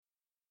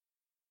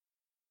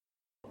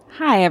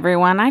Hi,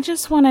 everyone. I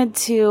just wanted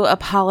to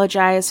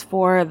apologize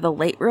for the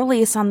late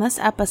release on this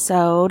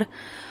episode.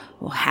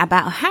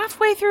 About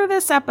halfway through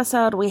this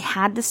episode, we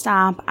had to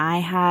stop. I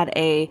had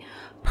a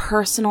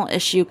personal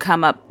issue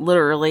come up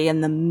literally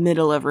in the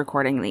middle of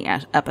recording the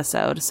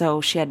episode.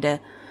 So she had to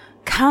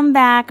come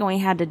back and we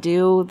had to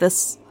do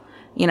this,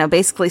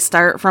 basically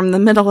start from the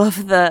middle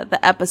of the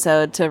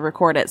episode to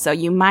record it. So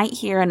you might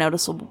hear a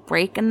noticeable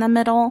break in the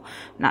middle.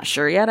 Not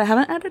sure yet. I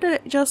haven't edited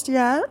it just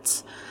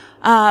yet.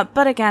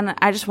 But again,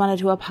 I just wanted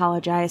to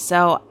apologize.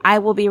 So I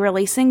will be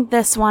releasing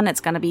this one.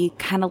 It's going to be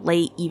kind of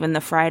late, even the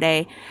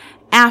Friday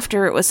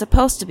after it was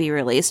supposed to be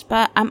released.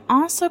 But I'm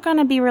also going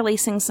to be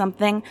releasing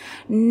something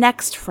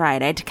next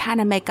Friday to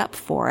kind of make up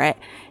for it.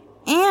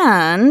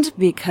 And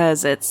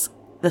because it's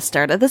the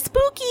start of the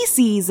spooky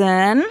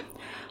season,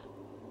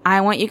 I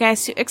want you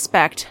guys to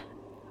expect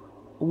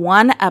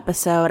one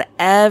episode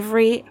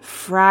every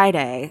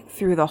Friday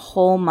through the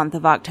whole month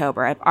of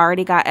October. I've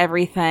already got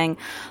everything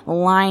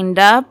lined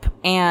up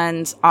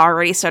and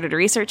already started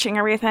researching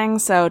everything.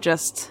 So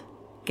just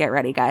get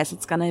ready, guys.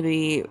 It's going to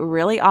be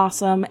really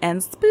awesome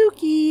and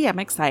spooky. I'm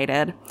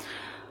excited.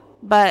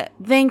 But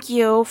thank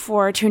you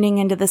for tuning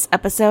into this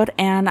episode,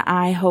 and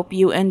I hope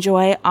you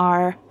enjoy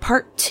our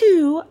part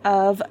 2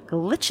 of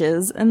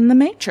Glitches in the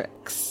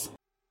Matrix.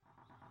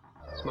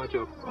 It's my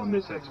job on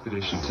this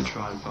expedition to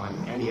try and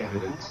find any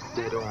evidence,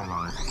 dead or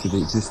alive, to the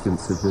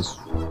existence of this.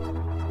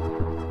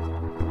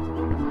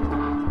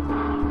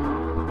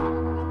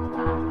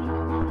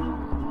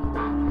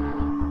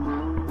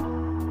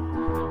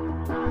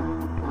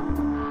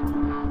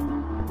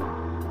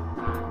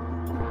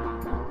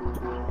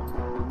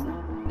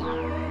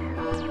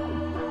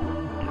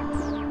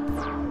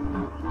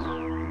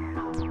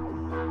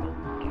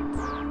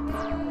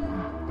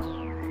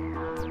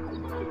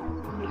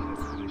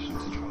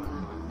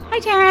 Hi,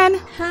 Taryn.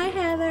 Hi,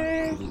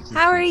 Heather.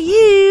 How are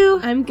you?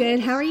 I'm good.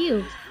 How are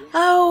you?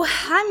 Oh,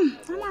 I'm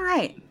all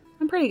right.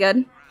 I'm pretty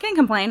good. Can't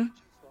complain.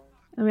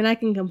 I mean, I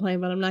can complain,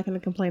 but I'm not going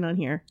to complain on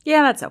here.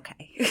 Yeah, that's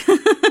okay.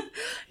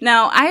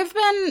 No, I've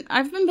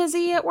been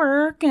busy at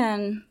work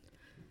and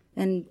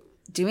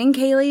doing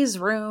Kaylee's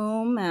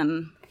room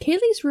and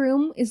Kaylee's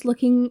room is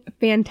looking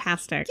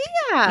fantastic.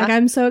 yeah. Like,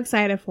 I'm so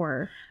excited for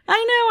her.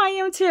 I know,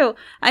 I am too.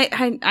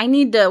 I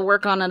need to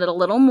work on it a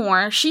little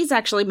more. She's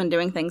actually been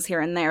doing things here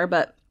and there,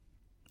 but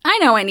I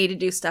know I need to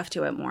do stuff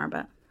to it more,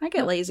 but I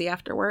get lazy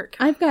after work.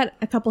 I've got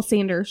a couple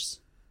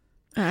sanders.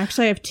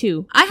 Actually, I have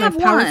two. I have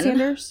power one.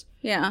 sanders.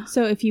 Yeah.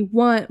 So if you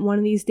want one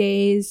of these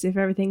days, if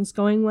everything's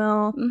going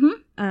well,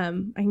 I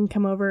can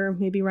come over.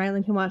 Maybe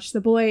Rylan can watch the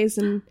boys,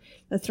 and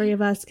the three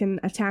of us can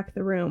attack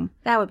the room.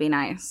 That would be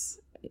nice.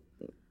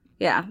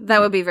 Yeah, that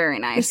would be very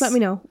nice. Just let me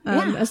know.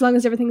 Yeah. As long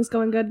as everything's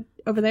going good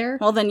over there.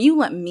 Well, then you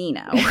let me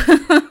know.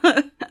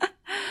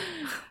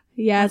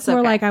 Yeah, That's it's more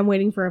okay. like I'm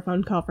waiting for a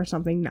phone call for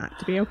something not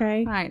to be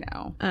okay. I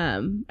know.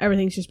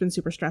 Everything's just been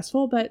super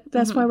stressful, but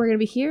that's why we're going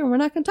to be here, and we're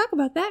not going to talk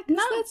about that because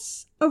No.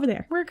 that's over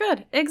there. We're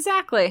good.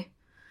 Exactly.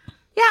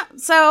 Yeah,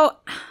 so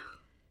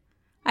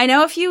I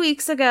know a few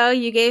weeks ago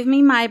you gave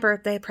me my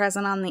birthday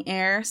present on the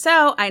air,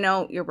 so I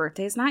know your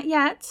birthday's not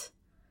yet,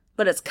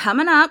 but it's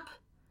coming up,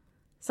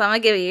 so I'm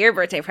going to give you your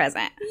birthday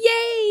present.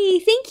 Yay!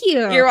 Thank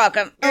you. You're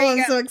welcome. There Oh, you I'm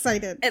go. so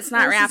excited. It's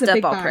not This is wrapped a up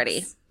big all box.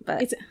 pretty,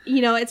 but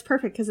It's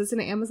perfect because it's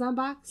in an Amazon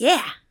box.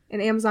 yeah, And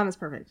Amazon is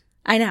perfect.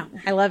 I know.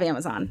 I love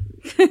Amazon.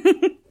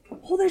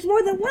 Oh, there's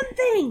more than one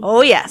thing.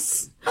 Oh,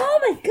 yes. Oh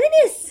my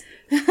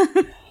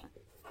goodness.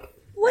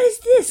 What is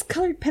this?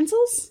 Colored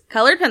pencils?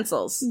 Colored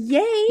pencils.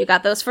 Yay. You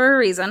got those for a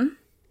reason.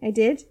 I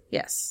did.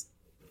 Yes.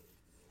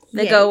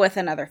 They Yay. go with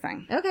another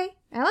thing. Okay.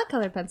 I like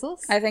colored pencils.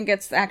 I think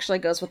it's actually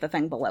goes with the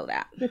thing below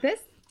that. With this?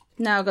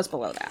 No, it goes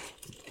below that.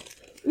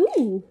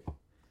 Ooh.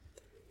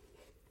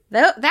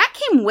 That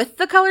came with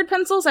the colored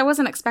pencils. I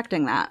wasn't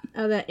expecting that.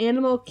 Oh, the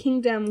Animal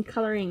Kingdom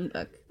coloring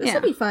book. This Yeah.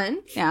 will be fun.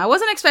 Yeah, I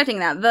wasn't expecting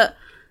that.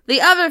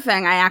 The other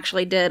thing I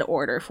actually did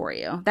order for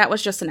you. That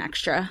was just an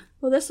extra.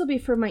 Well, this will be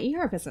for my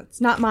ER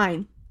visits, not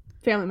mine.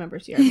 Family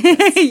members' ER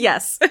visits.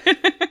 Yes.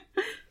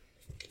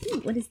 Ooh,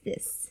 what is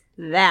this?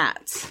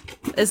 That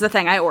is the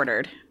thing I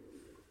ordered.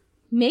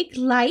 Make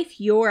life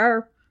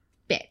your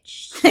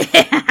bitch.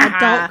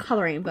 Adult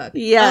coloring book.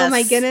 Yes. Oh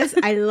my goodness,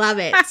 I love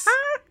it.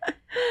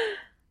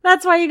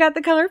 That's why you got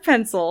the colored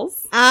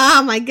pencils.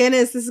 Oh my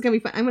goodness, this is gonna be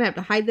fun. I'm gonna have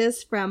to hide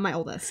this from my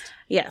oldest.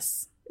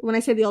 Yes. When I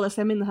say the oldest,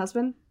 I mean the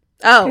husband.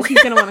 Oh. Because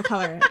he's gonna want to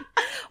color it.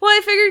 Well,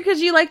 I figured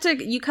because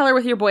you color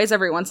with your boys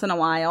every once in a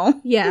while.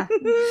 Yeah.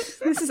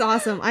 This is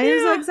awesome. I am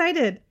so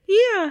excited.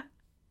 Yeah.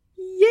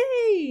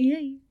 Yay!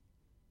 Yay.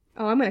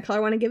 Oh, I'm gonna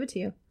color one and give it to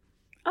you.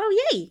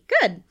 Oh, yay.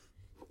 Good.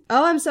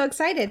 Oh, I'm so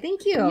excited.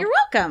 Thank you. You're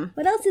welcome.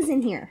 What else is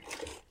in here?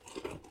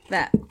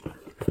 That.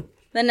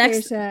 The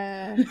next.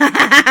 There's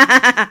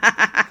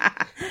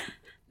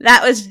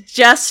That was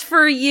just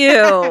for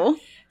you.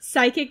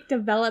 Psychic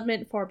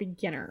Development for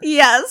Beginners.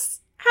 Yes.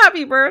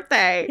 Happy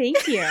birthday.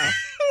 Thank you.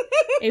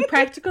 A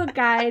practical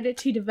guide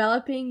to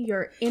developing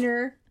your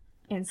inner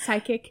and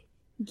psychic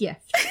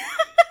gift.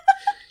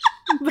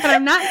 But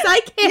I'm not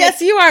psychic.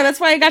 Yes, you are. That's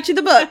why I got you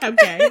the book.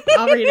 Okay,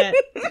 I'll read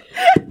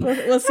it.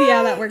 We'll see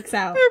how that works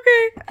out.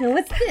 Okay. Now,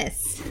 what's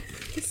this?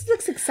 This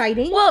looks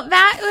exciting. Well,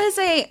 that was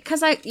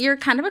because you're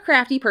kind of a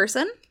crafty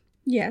person.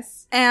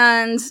 Yes.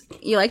 And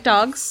you like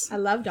dogs. I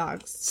love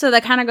dogs. So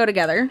they kind of go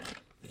together.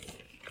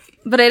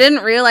 But I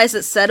didn't realize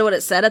it said what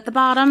it said at the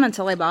bottom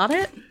until I bought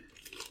it.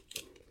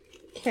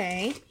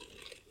 Okay.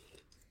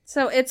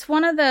 So it's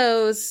one of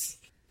those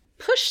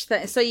push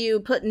things. So you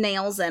put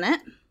nails in it.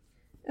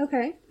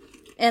 Okay.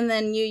 And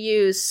then you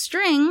use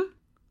string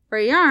or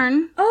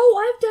yarn.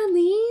 Oh, I've done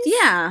these?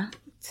 Yeah.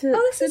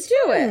 This is do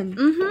fun. it.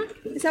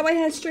 Mm-hmm. Is that why it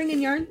has string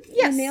and yarn?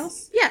 Yes. And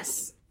nails?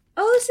 Yes.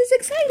 Oh, this is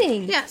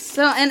exciting. Yes.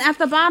 So, and at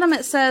the bottom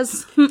it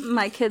says,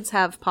 my kids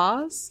have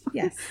paws.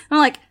 Yes. I'm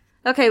like,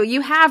 okay, well,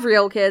 you have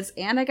real kids,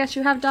 and I guess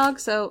you have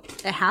dogs, so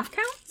it half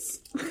counts?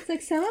 It's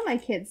like some of my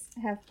kids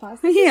have paws.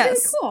 This Yes.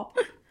 is really cool.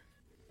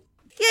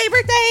 Yay,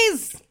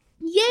 birthdays!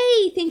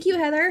 Yay! Thank you,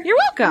 Heather. You're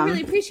welcome. I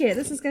really appreciate it.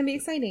 This is going to be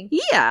exciting.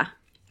 Yeah.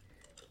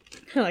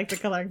 I like the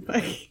coloring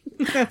book.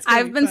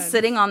 I've been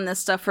sitting on this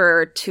stuff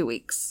for 2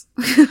 weeks.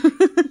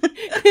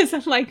 It's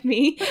unlike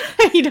me.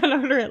 You don't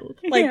order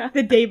it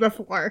the day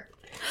before.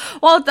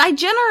 Well, I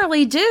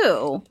generally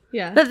do.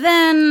 Yeah. But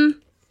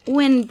then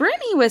when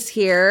Brittany was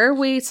here,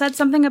 we said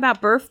something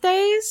about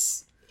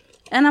birthdays.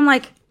 And I'm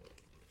like,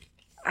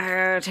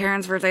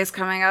 Taryn's birthday's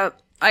coming up.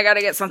 I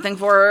gotta get something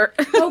for her.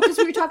 Oh, because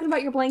we were talking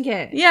about your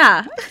blanket.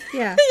 Yeah.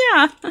 Yeah.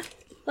 Yeah.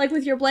 Like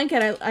with your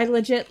blanket, I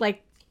legit,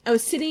 like, I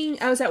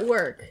was at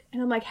work,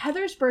 and I'm like,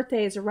 Heather's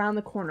birthday is around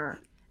the corner.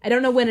 I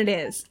don't know when it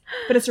is,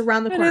 but it's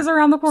around the corner. It is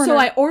around the corner. So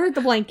I ordered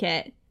the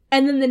blanket,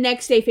 and then the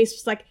next day, Facebook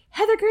was like,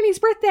 Heather Kearney's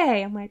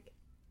birthday. I'm like,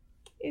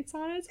 it's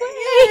on its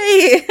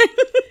way.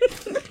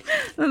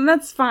 Yay!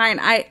 That's fine.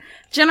 I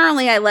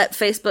let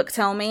Facebook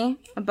tell me,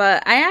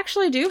 but I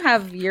actually do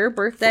have your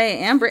birthday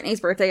and Brittany's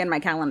birthday in my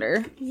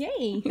calendar.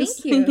 Yay!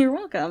 Thank you. You're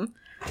welcome.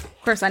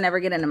 Of course, I never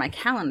get into my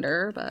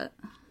calendar, but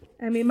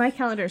I mean, my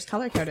calendar is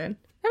color coded.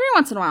 every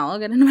once in a while I'll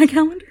get into my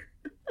calendar.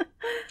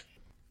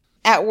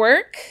 At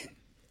work,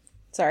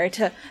 sorry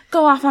to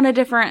go off on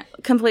a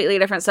completely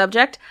different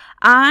subject,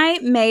 I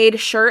made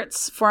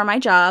shirts for my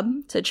job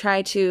to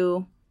try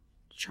to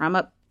drum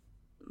up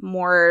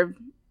more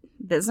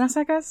business,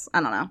 I guess.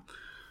 I don't know.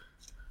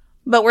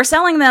 But we're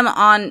selling them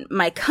on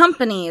my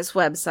company's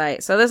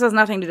website. So this has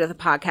nothing to do with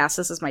the podcast.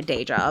 This is my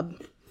day job.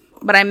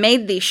 But I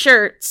made these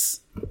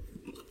shirts,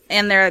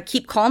 and they're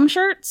Keep Calm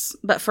shirts,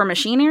 but for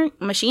machining.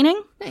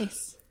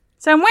 Nice.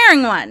 So I'm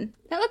wearing one.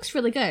 That looks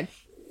really good.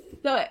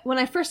 Though when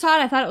I first saw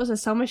it, I thought it was a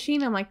sew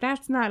machine. I'm like,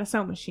 that's not a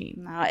sew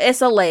machine. No,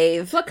 it's a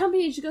lathe. What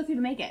company did you go through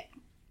to make it?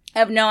 I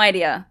have no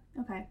idea.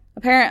 Okay.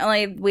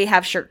 Apparently, we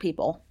have shirt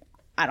people.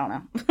 I don't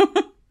know.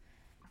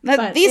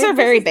 But these are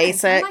very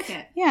nice. I basic. like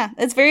it. Yeah,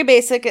 it's very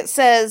basic. It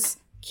says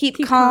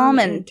keep calm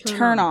and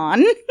turn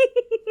on.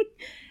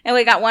 And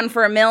we got one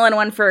for a mill and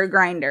one for a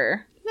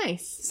grinder.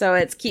 Nice. So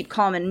it's keep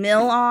calm and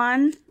mill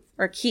on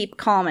or keep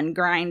calm and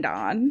grind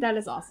on. That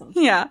is awesome.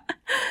 Yeah.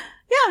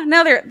 Yeah,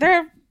 no,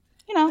 they're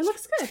It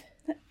looks good.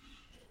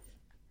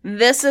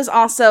 This is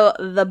also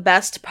the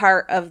best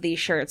part of these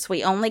shirts.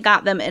 We only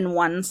got them in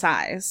one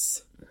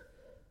size.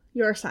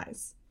 Your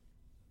size.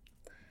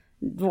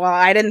 Well,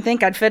 I didn't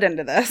think I'd fit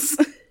into this.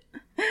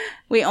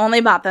 We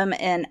only bought them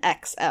in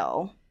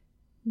XL.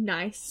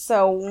 Nice.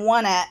 So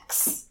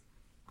 1X.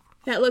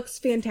 That looks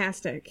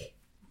fantastic.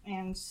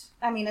 And,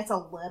 I mean, it's a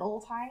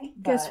little tight.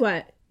 Guess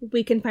what?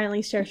 We can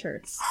finally share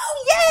shirts.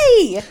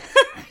 Oh, yay!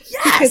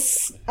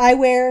 Yes! I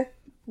wear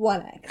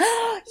 1X.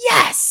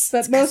 Yes!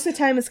 But most of the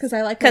time it's because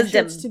I like my 'Cause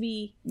shirts to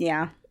be,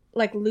 Yeah.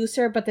 like,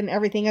 looser, but then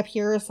everything up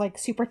here is, like,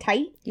 super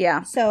tight.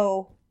 Yeah.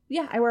 So,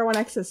 yeah, I wear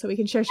 1Xs so we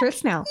can share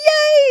shirts now.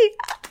 Yay!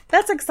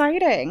 That's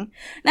exciting.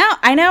 Now,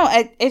 I know,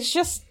 it's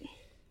just,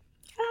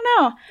 I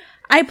don't know.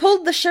 I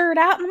pulled the shirt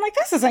out and I'm like,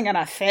 this isn't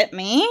gonna fit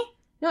me.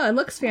 No, it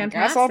looks I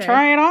fantastic. guess I'll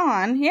try it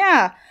on.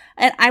 Yeah.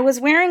 And I was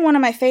wearing one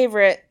of my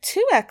favorite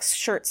 2X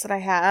shirts that I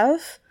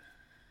have.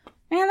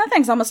 Man, that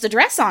thing's almost a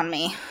dress on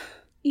me.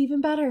 Even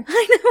better.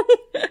 I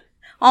know.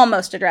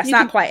 Almost a dress. You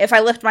Not could- quite. If I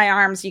lift my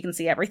arms, you can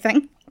see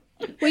everything.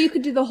 Well, you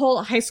could do the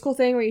whole high school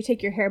thing where you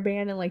take your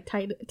hairband and, like,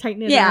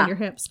 tighten it Yeah. around your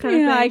hips kind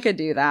of Yeah, thing. I could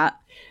do that.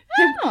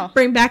 Oh,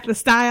 Bring back the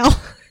style.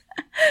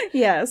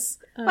 yes.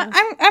 But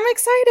I'm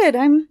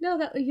excited. No,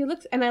 that you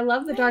look, and I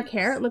love the dark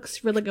hair. It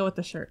looks really good with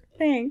the shirt.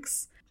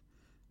 Thanks.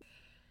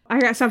 I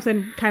got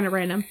something kind of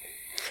random.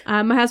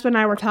 My husband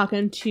and I were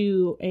talking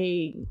to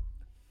a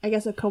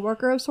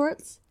coworker of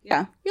sorts.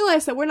 Yeah.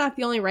 Realized that we're not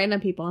the only random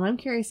people, and I'm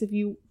curious if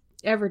you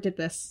ever did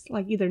this,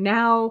 like either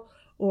now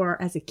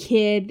or as a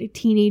kid, a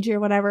teenager,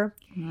 whatever.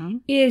 Mm-hmm.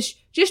 Is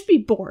just be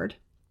bored,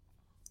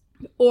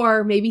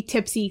 or maybe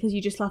tipsy because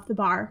you just left the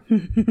bar,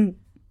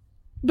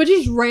 but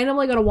just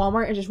randomly go to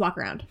Walmart and just walk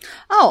around.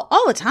 Oh,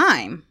 all the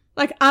time.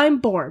 Like, I'm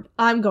bored.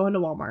 I'm going to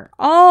Walmart.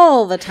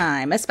 All the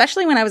time.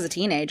 Especially when I was a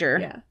teenager.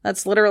 Yeah.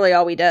 That's literally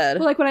all we did.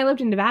 Well, like when I lived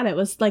in Nevada, it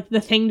was like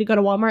the thing to go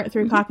to Walmart at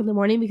 3 o'clock in the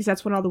morning because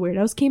that's when all the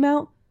weirdos came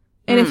out.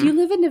 And if you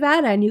live in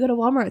Nevada and you go to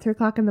Walmart at 3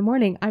 o'clock in the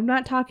morning, I'm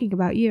not talking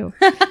about you.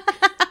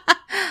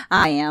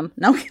 I am.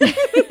 No.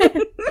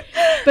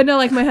 But no,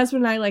 like my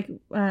husband and I, like,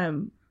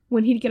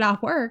 when he'd get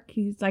off work,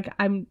 he's like,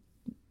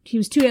 he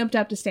was too amped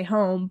up to stay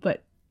home,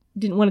 but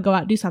didn't want to go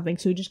out and do something,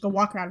 so he'd just go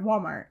walk around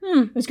Walmart.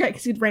 It was great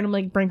because he'd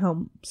randomly bring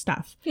home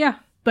stuff. Yeah.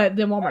 But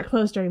then Walmart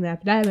closed during the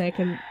epidemic,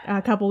 and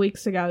a couple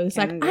weeks ago, he's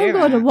like, I'm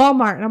going to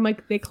Walmart. And I'm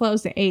like, they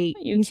closed at 8.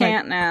 You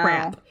can't now.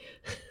 Crap.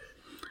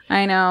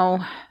 I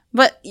know.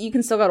 But you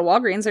can still go to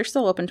Walgreens. They're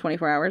still open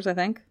 24 hours, I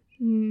think.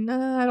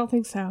 No, I don't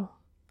think so.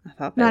 I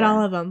thought they Not were.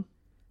 all of them.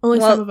 Only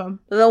some of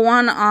them. The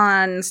one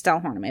on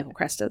Stellhorn and Maple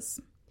Crest is.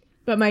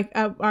 But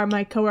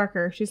my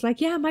coworker, she's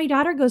like, yeah, my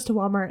daughter goes to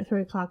Walmart at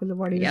 3 o'clock in the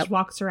morning and just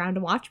walks around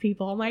to watch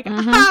people. I'm like,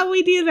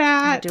 we do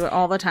that. I do it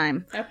all the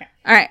time. Okay.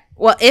 All right.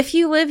 Well, if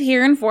you live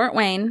here in Fort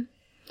Wayne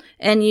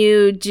and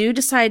you do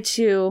decide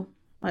to,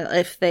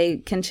 if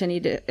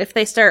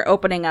they start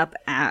opening up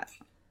at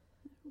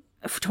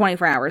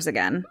 24 hours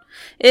again,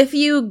 if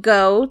you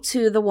go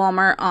to the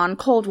Walmart on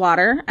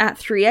Coldwater at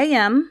 3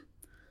 a.m.,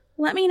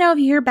 let me know if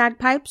you hear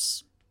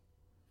bagpipes.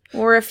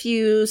 Or if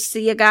you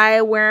see a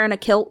guy wearing a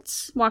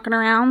kilt walking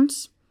around.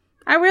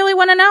 I really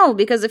want to know,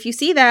 because if you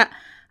see that,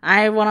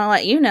 I want to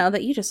let you know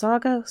that you just saw a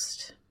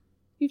ghost.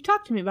 You've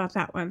talked to me about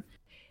that one.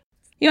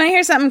 You want to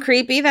hear something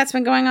creepy that's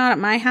been going on at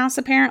my house,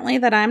 apparently,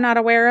 that I'm not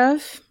aware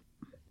of?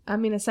 I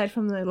mean, aside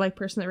from the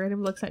person that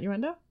randomly looks out your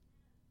window?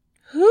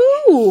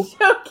 Who?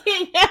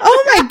 Joking.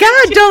 Oh my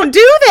God, don't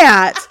do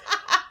that!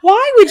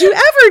 Why would you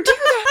ever do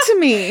that to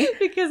me?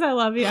 Because I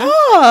love you.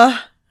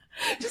 Oh,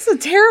 just a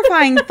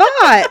terrifying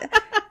thought.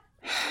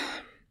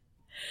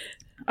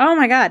 Oh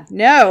my God,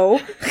 no.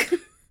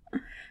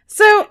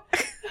 So,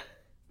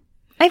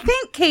 I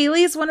think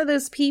Kaylee is one of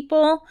those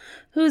people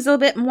who's a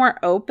bit more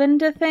open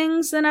to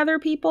things than other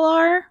people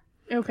are.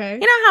 Okay. You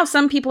know how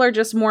some people are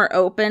just more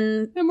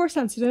open? They're more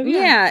sensitive,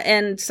 Yeah,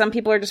 and some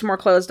people are just more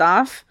closed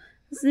off.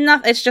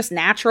 It's just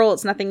natural.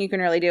 It's nothing you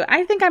can really do.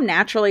 I think I'm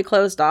naturally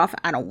closed off.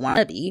 I don't want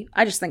to be.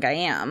 I just think I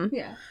am.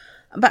 Yeah.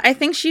 But I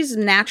think she's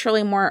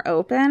naturally more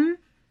open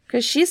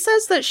because she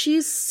says that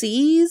she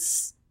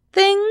sees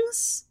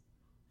things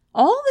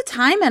all the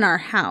time in our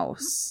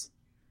house.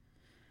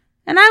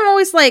 And I'm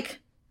always like,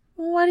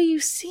 what do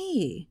you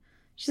see?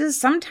 She says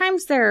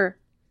sometimes they're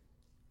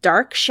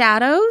dark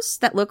shadows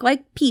that look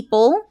like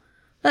people,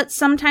 but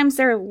sometimes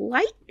they're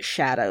light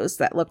shadows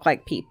that look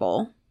like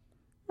people.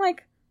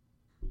 Like,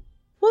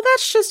 well,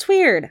 that's just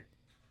weird.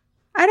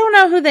 I don't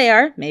know who they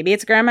are. Maybe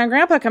it's Grandma and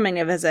Grandpa coming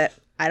to visit.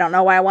 I don't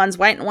know why one's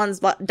white and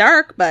one's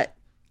dark, but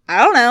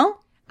I don't know.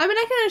 I mean,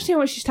 I can understand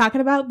what she's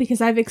talking about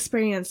because I've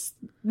experienced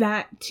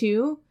that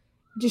too.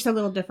 Just a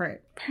little different.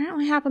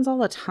 Apparently happens all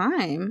the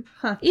time.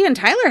 Huh. Even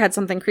Tyler had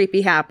something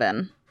creepy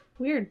happen.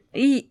 Weird.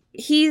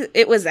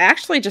 It was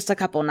actually just a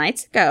couple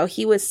nights ago.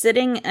 He was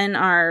sitting in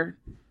the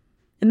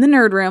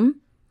nerd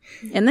room,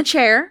 in the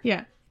chair.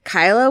 Yeah.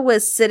 Kyla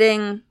was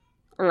sitting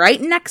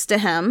right next to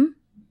him.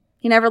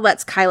 He never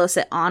lets Kyla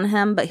sit on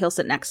him, but he'll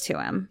sit next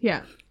to him.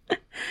 Yeah.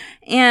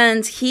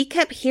 And he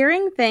kept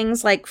hearing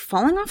things like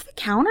falling off the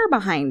counter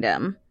behind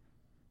him.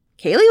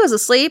 Kaylee was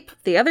asleep.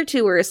 The other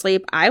two were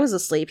asleep. I was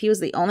asleep. He was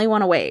the only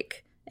one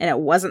awake. And it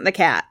wasn't the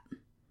cat.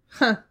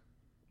 Huh.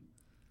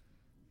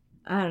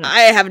 I don't know. I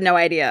have no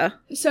idea.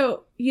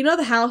 So, you know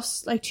the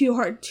house, like two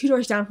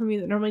doors down from me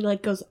that normally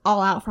like goes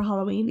all out for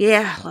Halloween?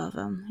 Yeah, I love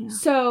them. Yeah.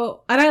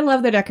 So, and I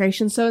love their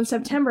decorations. So in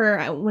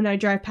September, when I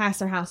drive past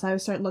their house, I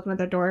would start looking at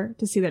their door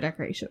to see their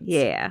decorations.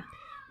 Yeah.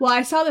 Well,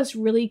 I saw this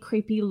really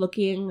creepy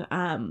looking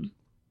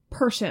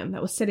person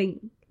that was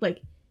sitting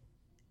like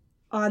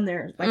on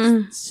their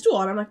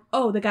stool, and I'm like,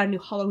 oh, they got a new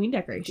Halloween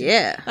decoration.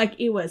 Yeah. Like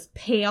it was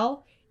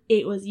pale.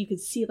 It was, you could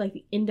see like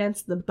the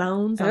indents of the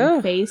bones on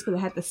the face, but it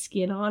had the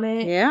skin on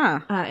it.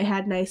 Yeah. It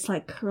had nice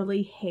like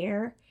curly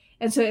hair.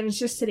 And so it was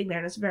just sitting there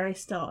and it's very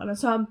still. And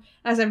so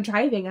as I'm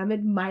driving, I'm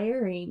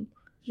admiring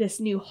this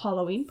new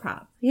Halloween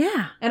prop.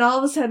 Yeah. And all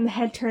of a sudden the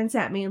head turns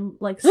at me and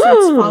like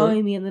starts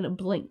following me, and then it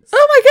blinks.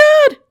 Oh my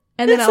God.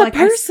 And then I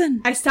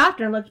I stopped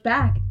and I looked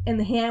back and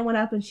the hand went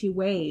up and she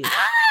waved.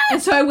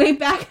 And so I waved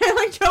back and I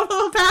like drove a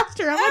little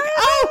faster. I'm like,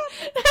 oh,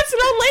 that's an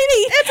old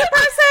lady. It's a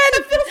person.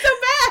 I feel so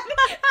bad.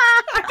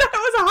 I thought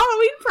it was a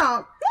Halloween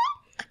prop.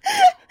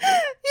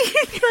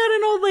 You thought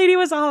an old lady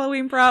was a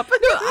Halloween prop. No,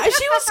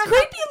 she was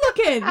creepy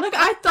looking. Like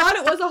I thought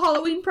it was a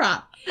Halloween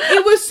prop.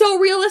 It was so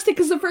realistic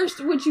because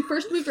when she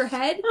first moved her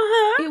head,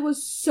 it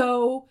was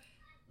so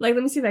like,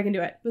 let me see if I can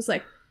do it. It was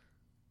like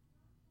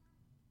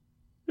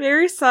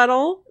very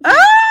subtle.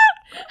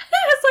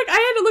 It's like I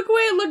had to look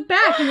away and look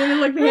back, and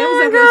then like the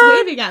hand was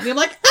waving at me. I'm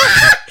like,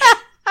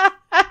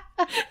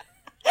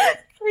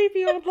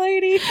 creepy old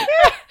lady. And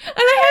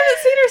I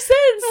haven't seen her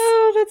since.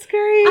 Oh, that's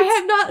great. I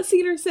have not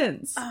seen her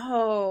since.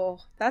 Oh,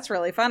 that's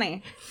really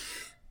funny.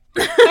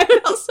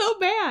 I felt so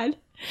bad.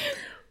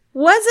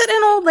 Was it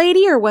an old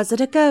lady or was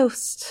it a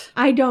ghost?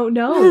 I don't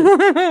know.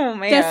 Oh,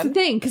 man. That's the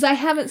thing, because I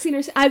haven't seen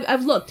her.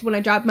 I've looked when I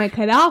drop my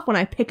kid off, when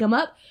I pick him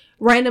up,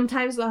 random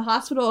times at the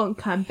hospital and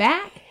come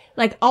back.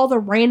 Like, all the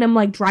random,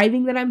 like,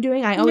 driving that I'm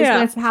doing, I always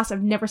glance at the house.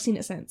 I've never seen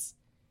it since.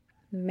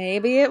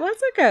 Maybe it was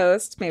a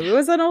ghost. Maybe it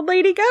was an old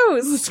lady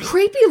ghost. It was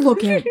creepy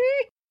looking.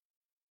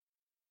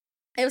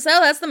 If so,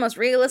 that's the most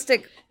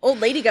realistic old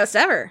lady ghost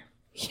ever.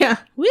 Yeah.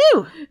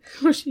 Woo!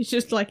 Where she's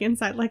just like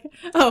inside, like,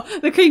 oh,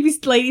 the creepy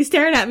lady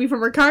staring at me from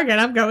her car, and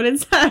I'm going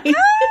inside.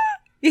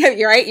 Yeah,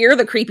 you're right. You're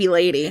the creepy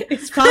lady.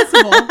 It's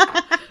possible.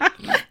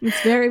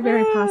 It's very,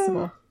 very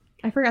possible.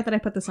 I forgot that I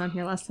put this on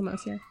here last time I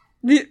was here.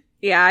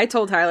 Yeah, I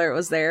told Tyler it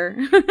was there.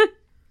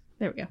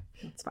 There we go.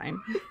 That's fine.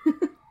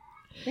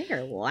 They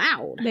are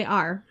loud. They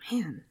are.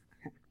 Man.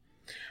 Okay.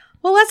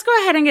 Well, let's go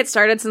ahead and get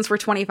started since we're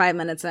 25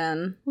 minutes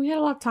in. We had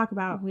a lot to talk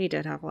about. We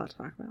did have a lot to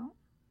talk about.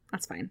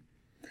 That's fine.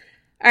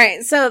 All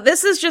right, so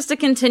this is just a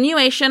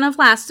continuation of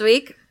last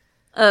week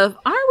of,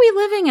 are we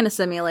living in a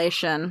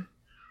simulation?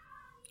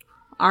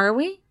 Are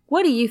we?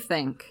 What do you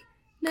think?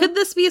 No. Could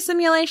this be a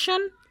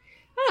simulation?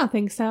 I don't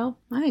think so.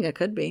 I think it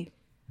could be.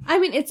 I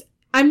mean,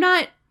 I'm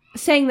not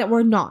saying that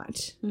we're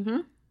not. Mm-hmm.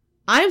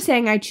 I'm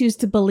saying I choose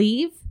to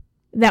believe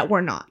that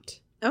we're not.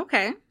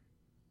 Okay.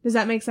 Does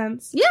that make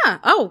sense? Yeah.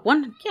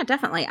 Yeah,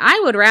 definitely.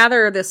 I would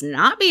rather this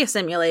not be a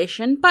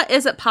simulation, but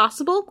is it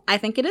possible? I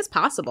think it is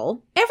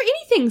possible.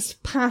 Anything's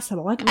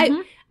possible. Like,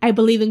 I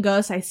believe in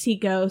ghosts. I see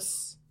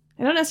ghosts.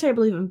 I don't necessarily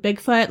believe in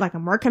Bigfoot. Like,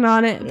 I'm working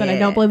on it, but I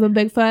don't believe in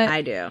Bigfoot.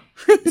 I do.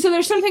 So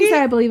there's some things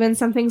that I believe in,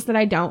 some things that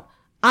I don't.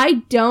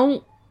 I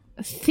don't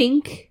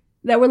think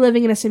that we're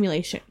living in a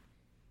simulation.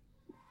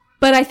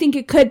 But I think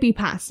it could be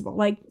possible.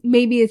 Like,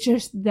 maybe it's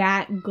just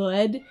that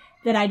good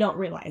that I don't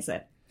realize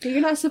it. But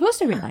you're not supposed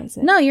to realize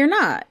it. No, you're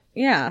not.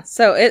 Yeah.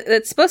 So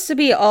it's supposed to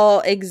be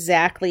all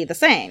exactly the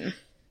same.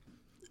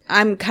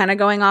 I'm kind of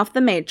going off the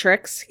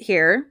Matrix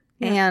here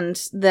and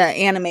the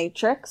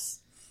Animatrix.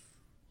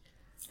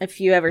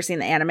 If you ever seen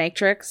the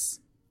Animatrix,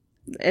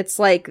 it's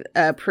like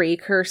a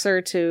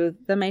precursor to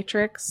the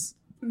Matrix.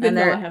 And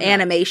their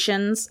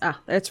animations. Oh,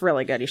 it's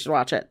really good. You should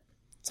watch it.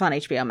 It's on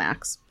HBO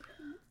Max.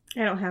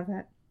 I don't have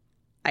that.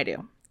 I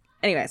do.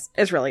 Anyways,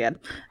 it's really good.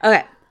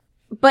 Okay.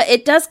 But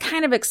it does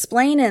kind of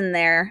explain in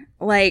there,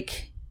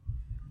 like,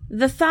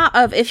 the thought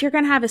of if you're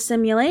going to have a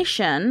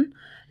simulation,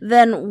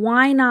 then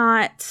why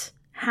not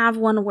have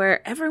one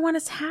where everyone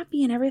is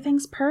happy and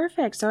everything's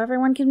perfect so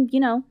everyone can,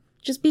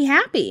 just be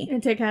happy.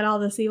 And take out all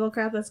this evil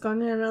crap that's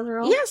going on in another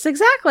world? Yes,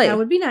 exactly. That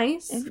would be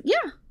nice.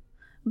 Yeah.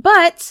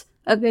 But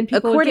then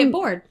people would get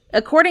bored.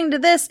 According to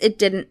this, it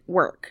didn't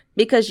work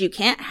because you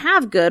can't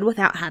have good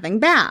without having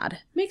bad.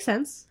 Makes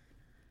sense.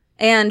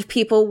 And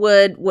people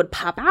would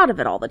pop out of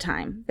it all the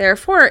time.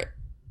 Therefore,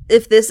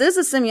 if this is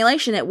a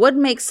simulation, it would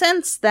make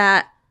sense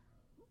that,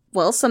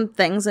 well, some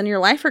things in your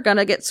life are going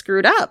to get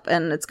screwed up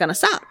and it's going to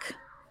suck.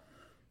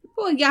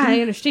 Well, yeah, I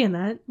understand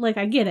that. Like,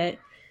 I get it.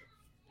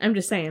 I'm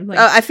just saying. Like,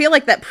 I feel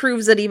like that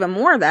proves it even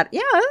more that,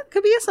 yeah, it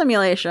could be a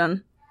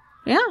simulation.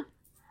 Yeah.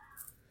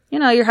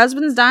 Your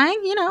husband's dying,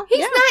 He's not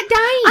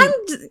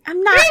dying.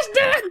 I'm not. He's not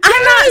dying.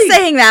 I'm not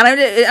saying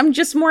that. I'm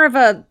just more of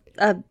a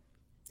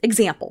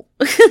example.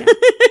 Yeah.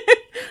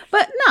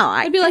 But no,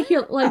 I'd be like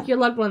your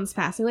loved one's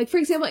passing. Like, for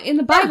example, in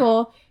the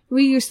Bible,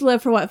 we used to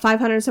live for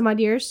 500 some odd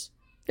years?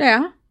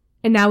 Yeah.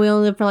 And now we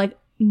only live for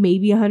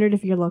maybe 100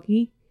 if you're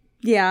lucky.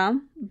 Yeah.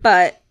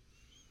 But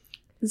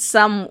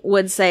some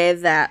would say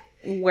that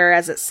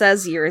whereas it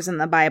says years in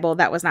the Bible,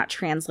 that was not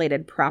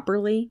translated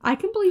properly. I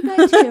can believe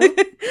that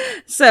too.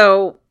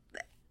 So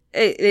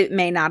it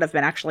may not have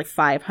been actually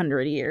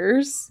 500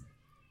 years.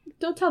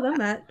 Don't tell them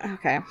that.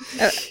 Okay.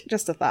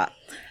 Just a thought.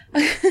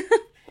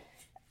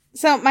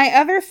 So my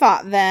other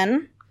thought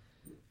then,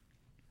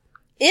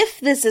 if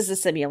this is a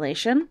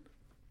simulation,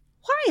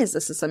 why is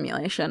this a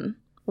simulation?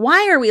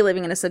 Why are we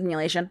living in a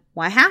simulation?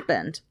 What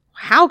happened?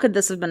 How could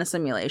this have been a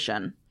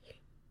simulation?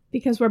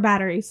 Because we're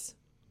batteries.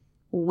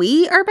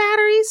 We are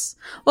batteries?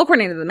 Well,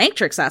 according to the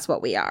Matrix, that's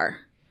what we are.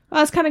 Well,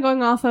 I was kind of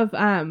going off of,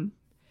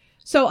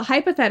 so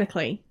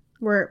hypothetically,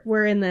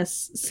 we're in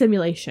this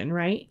simulation,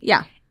 right?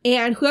 Yeah.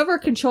 And whoever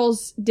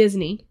controls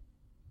Disney,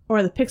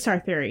 or the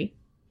Pixar theory,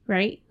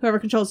 right? Whoever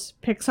controls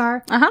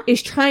Pixar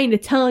is trying to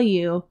tell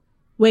you,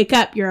 wake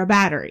up, you're a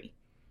battery.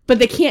 But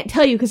they can't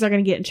tell you because they're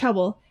going to get in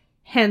trouble.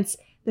 Hence,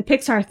 the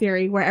Pixar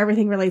theory where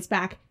everything relates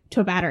back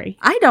to a battery.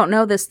 I don't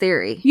know this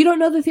theory. You don't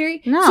know the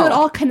theory? No. So it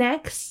all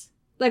connects.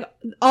 Like,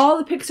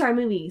 all the Pixar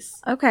movies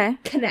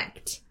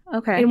connect.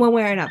 Okay. In one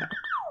way or another.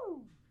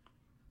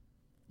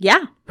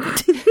 Yeah.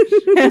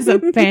 That's a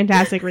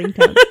fantastic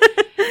ringtone.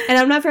 And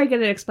I'm not very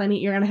good at explaining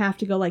it. You're going to have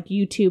to go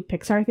YouTube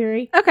Pixar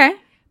theory. Okay.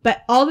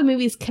 But all the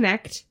movies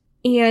connect.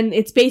 And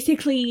it's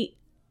basically,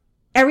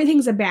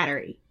 everything's a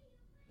battery.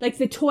 Like,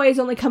 the toys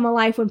only come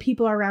alive when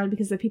people are around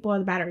because the people are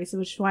the batteries.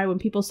 Which is why when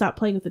people stop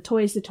playing with the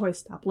toys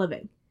stop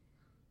living.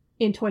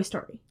 In Toy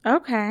Story.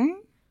 Okay.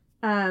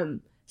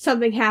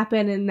 Something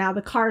happened and now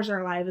the cars are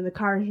alive and the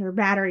cars are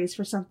batteries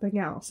for something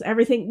else.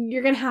 Everything,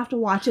 you're going to have to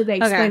watch it. They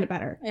explain it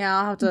better. Yeah,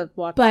 I'll have to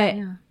watch but it.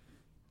 Yeah.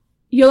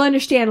 You'll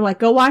understand,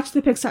 go watch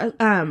the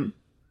Pixar,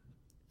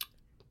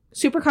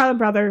 Super Carlin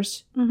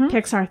Brothers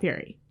Pixar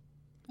theory.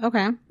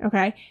 Okay.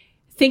 Okay.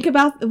 Think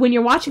about, when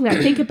you're watching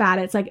that, think about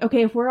it. It's like,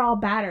 okay, if we're all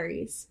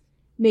batteries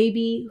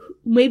maybe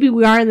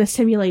we are in the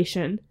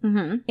simulation,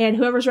 and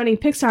whoever's running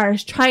Pixar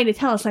is trying to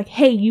tell us, like,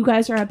 hey, you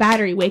guys are a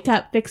battery. Wake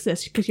up, fix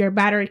this, because you're a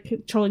battery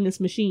controlling this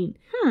machine,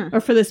 or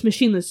for this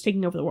machine that's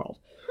taking over the world.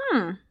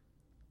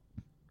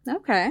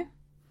 Okay.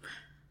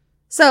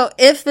 So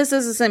if this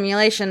is a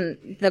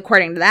simulation,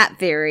 according to that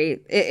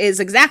theory, it is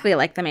exactly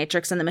like the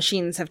Matrix, and the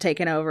machines have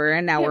taken over,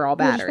 and now we're all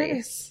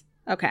batteries.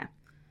 Okay.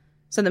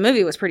 So the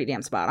movie was pretty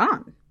damn spot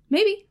on.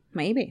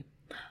 Maybe.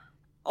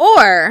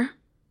 Or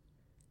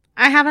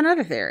I have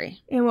another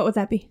theory. And what would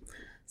that be?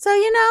 So,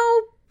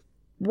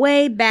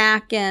 way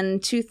back in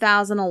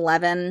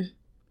 2011,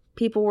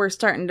 people were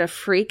starting to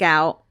freak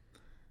out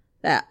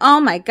that, oh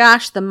my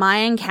gosh, the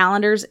Mayan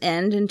calendars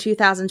end in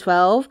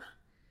 2012.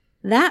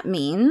 That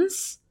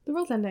means the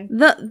world's ending.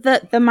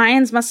 The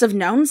Mayans must have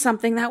known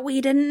something that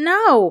we didn't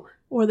know.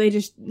 Or they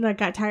just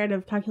got tired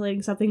of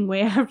calculating something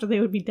way after they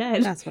would be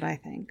dead. That's what I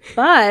think.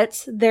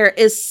 But there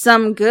is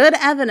some good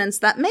evidence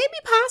that maybe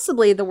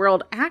possibly the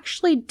world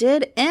actually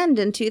did end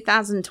in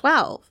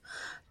 2012.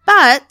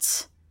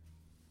 But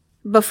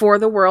before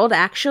the world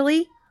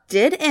actually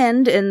did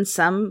end in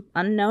some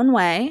unknown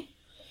way,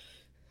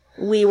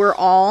 we were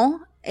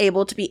all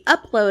able to be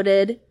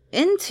uploaded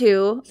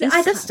into the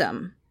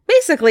system.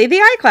 Basically,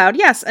 the iCloud,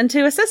 yes,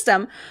 into a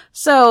system.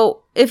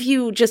 So if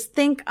you just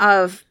think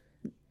of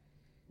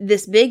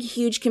this big,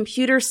 huge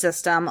computer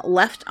system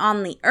left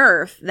on the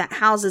Earth that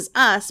houses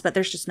us, but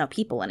there's just no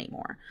people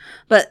anymore.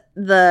 But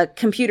the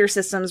computer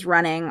system's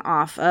running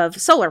off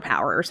of solar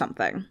power or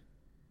something.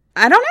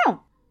 I don't know.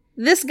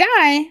 This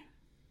guy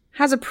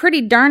has a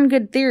pretty darn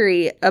good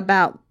theory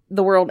about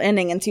the world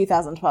ending in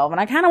 2012, and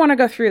I kind of want to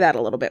go through that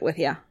a little bit with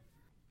you.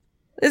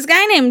 This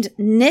guy named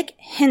Nick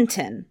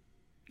Hinton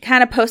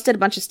kind of posted a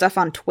bunch of stuff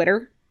on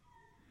Twitter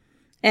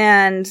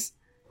and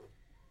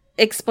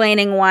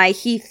explaining why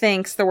he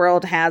thinks the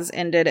world has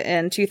ended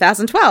in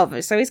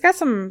 2012. So he's got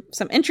some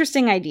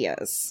interesting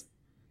ideas.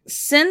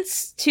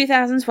 Since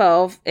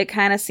 2012, it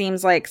kind of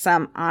seems like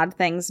some odd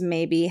things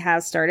maybe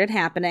have started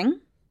happening.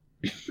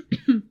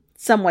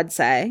 Some would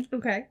say.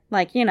 Okay.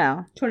 Like,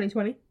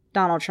 2020.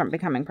 Donald Trump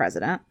becoming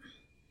president.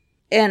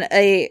 And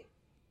a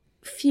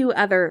few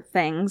other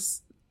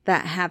things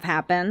that have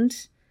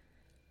happened.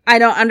 I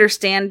don't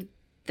understand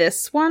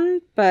this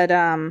one, but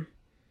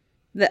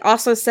that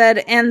also said,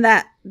 and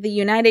that the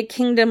United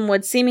Kingdom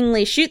would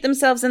seemingly shoot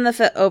themselves in the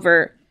foot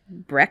over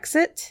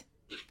Brexit.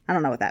 I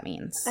don't know what that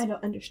means. I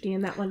don't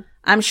understand that one.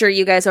 I'm sure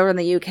you guys over in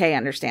the UK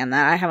understand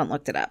that. I haven't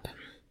looked it up.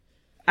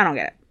 I don't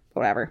get it.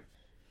 Whatever.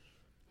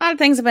 A lot of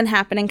things have been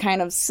happening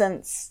kind of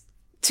since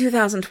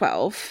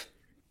 2012.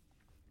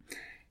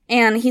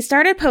 And he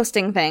started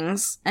posting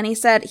things, and he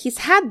said he's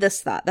had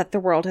this thought that the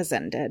world has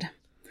ended.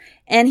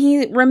 And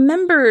he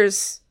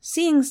remembers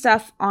seeing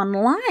stuff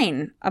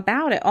online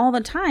about it all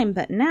the time,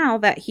 but now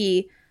that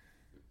he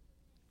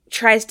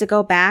tries to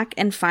go back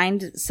and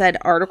find said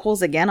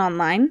articles again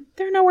online,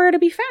 they're nowhere to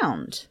be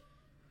found.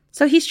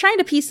 So he's trying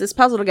to piece this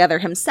puzzle together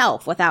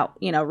himself without,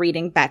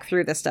 reading back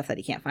through the stuff that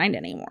he can't find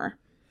anymore.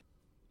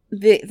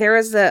 There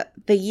is the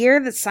year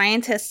that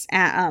scientists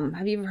at,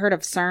 have you ever heard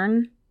of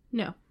CERN?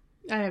 No,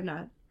 I have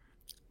not.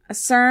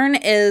 CERN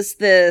is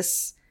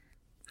this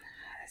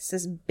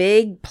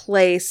big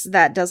place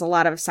that does a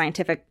lot of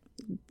scientific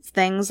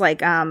things like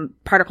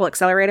particle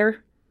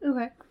accelerator.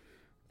 Okay.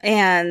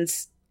 And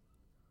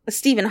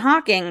Stephen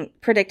Hawking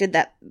predicted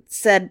that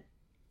said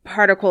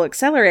particle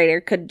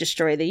accelerator could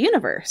destroy the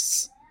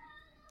universe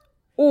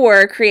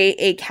or create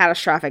a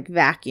catastrophic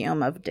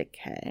vacuum of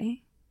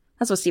decay.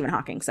 That's what Stephen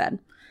Hawking said.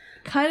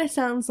 Kind of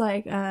sounds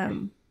like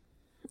The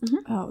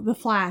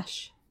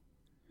Flash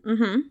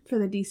for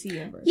the DC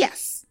universe.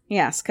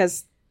 Yes,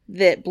 because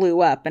it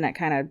blew up and it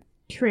kind of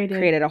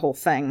created a whole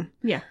thing.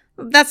 Yeah.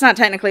 That's not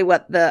technically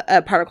what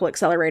the particle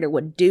accelerator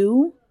would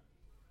do.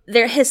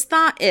 His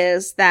thought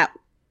is that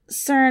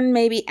CERN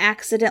maybe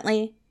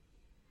accidentally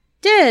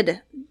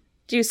did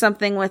do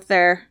something with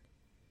their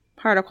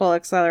particle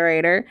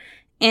accelerator,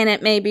 and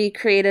it maybe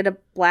created a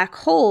black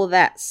hole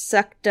that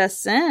sucked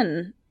us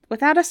in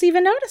without us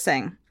even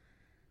noticing.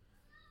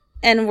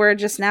 And we're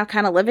just now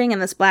kind of living in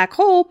this black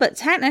hole, but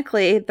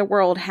technically the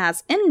world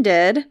has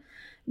ended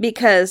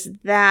because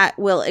that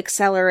will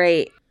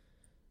accelerate.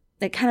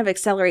 It kind of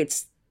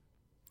accelerates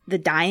the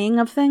dying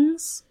of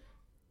things.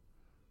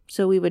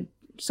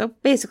 So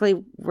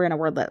basically we're in a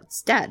world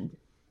that's dead.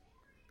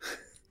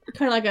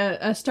 Kind of like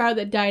a star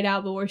that died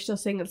out, but we're still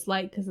seeing its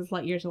light because it's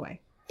light years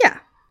away.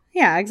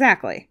 Yeah,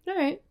 exactly. All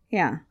right.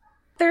 Yeah.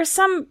 There's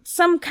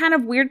some kind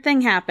of weird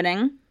thing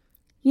happening.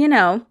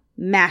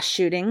 Mass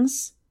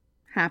shootings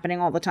happening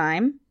all the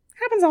time.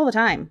 Happens all the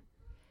time.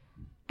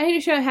 I hate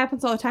to show it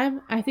happens all the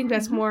time. I think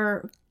that's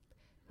more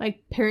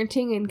like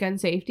parenting and gun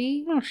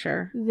safety. Oh,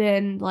 sure.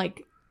 Than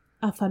like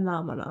a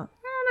phenomenon.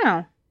 I don't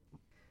know.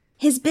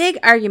 His big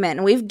argument,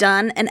 and we've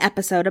done an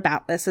episode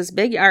about this, his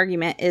big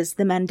argument is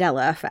the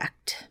Mandela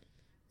effect.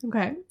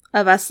 Okay.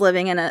 Of us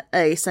living in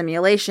a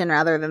simulation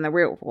rather than the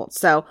real world.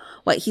 So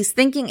what he's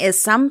thinking is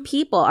some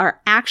people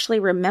are actually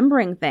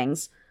remembering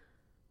things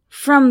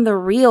from the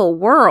real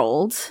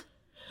world,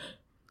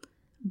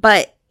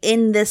 but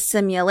in this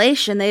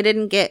simulation, they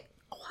didn't get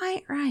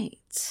quite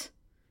right.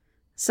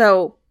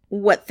 So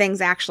what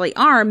things actually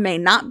are may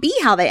not be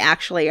how they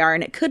actually are,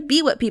 and it could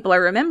be what people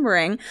are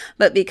remembering,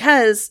 but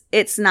because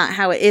it's not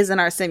how it is in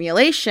our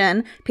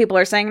simulation, people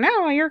are saying,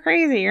 no, you're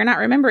crazy, you're not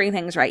remembering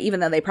things right,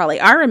 even though they probably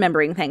are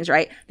remembering things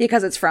right,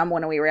 because it's from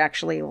when we were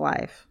actually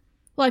alive.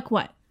 Like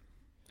what?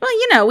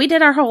 Well, we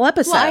did our whole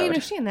episode. Well, I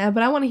understand that,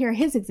 but I want to hear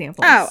his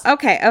examples. Oh,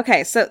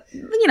 okay. So,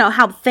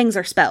 how things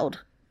are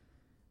spelled.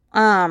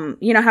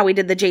 How we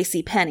did the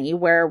J.C. Penney,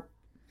 where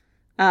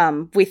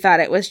we thought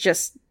it was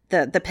just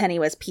the penny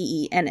was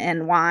Penny.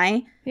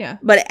 Yeah.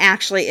 But it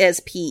actually is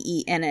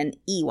Penney.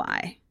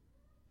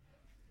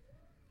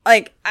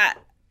 Like, I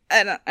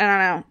don't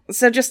know.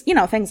 So just,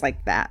 things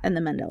like that and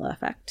the Mandela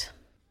effect.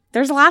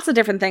 There's lots of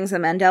different things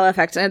in the Mandela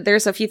effect. And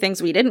there's a few things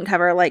we didn't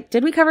cover. Like,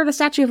 did we cover the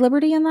Statue of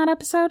Liberty in that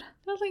episode? I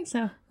don't think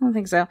so. I don't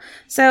think so.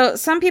 So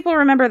some people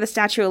remember the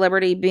Statue of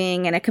Liberty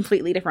being in a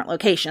completely different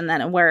location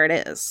than where it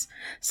is.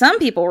 Some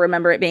people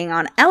remember it being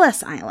on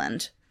Ellis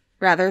Island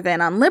rather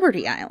than on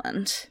Liberty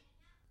Island.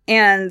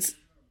 And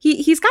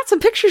he's got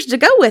some pictures to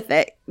go with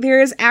it.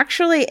 There is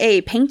actually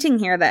a painting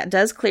here that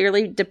does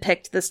clearly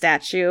depict the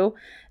statue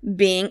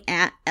being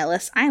at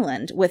Ellis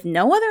Island with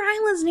no other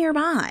islands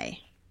nearby.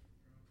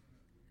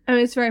 I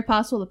mean, it's very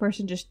possible the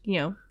person just,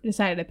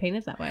 decided to paint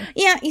it that way.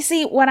 Yeah, you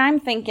see, what I'm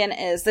thinking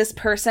is this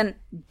person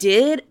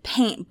did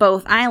paint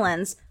both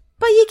islands,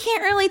 but you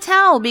can't really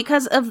tell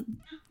because of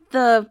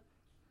the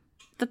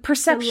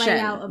perception. The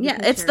layout of the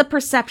picture. It's the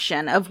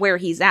perception of where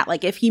he's at.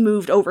 Like, if he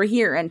moved over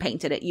here and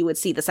painted it, you would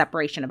see the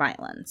separation of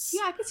islands.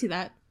 Yeah, I can see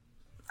that.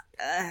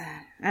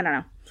 I don't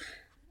know.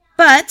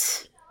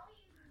 But,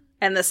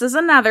 and this is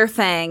another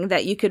thing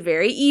that you could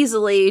very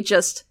easily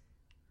just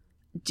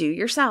do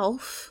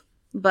yourself.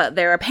 But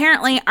there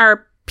apparently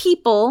are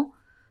people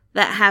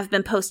that have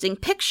been posting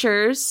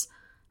pictures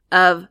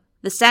of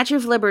the Statue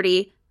of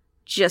Liberty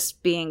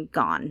just being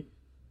gone.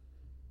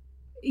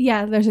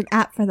 Yeah, there's an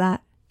app for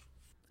that.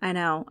 I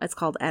know. It's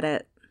called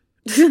Edit.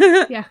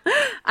 Yeah.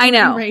 I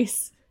know.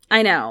 Erase.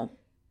 I know.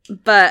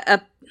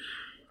 But,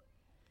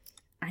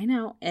 I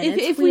know. And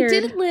If we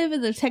didn't live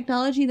in the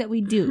technology that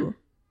we do,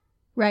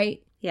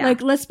 right? Yeah.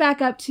 Like, let's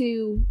back up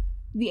to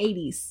the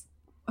 80s.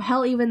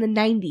 Hell, even the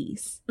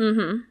 90s.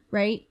 Mm-hmm.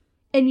 Right?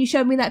 And you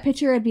showed me that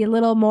picture, it'd be a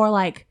little more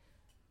like,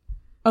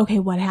 okay,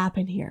 what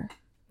happened here?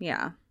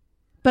 Yeah.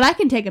 But I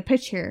can take a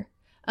picture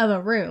of a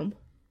room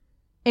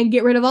and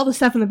get rid of all the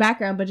stuff in the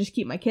background, but just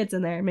keep my kids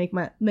in there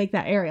and make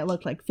that area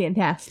look like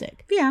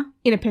fantastic. Yeah.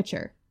 In a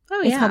picture. Oh,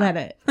 It's yeah. called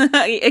Edit.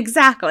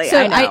 Exactly. So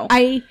I know.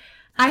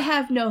 I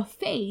have no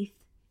faith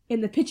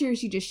in the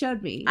pictures you just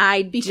showed me.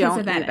 I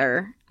don't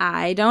either.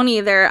 I don't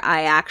either.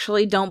 I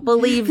actually don't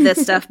believe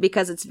this stuff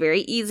because it's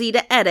very easy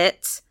to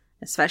edit.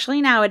 Especially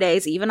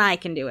nowadays, even I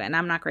can do it, and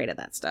I'm not great at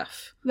that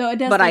stuff. No, it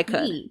does. But like I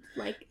could. me.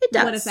 Like, It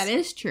does. what if that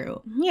is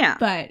true? Yeah.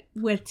 But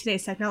with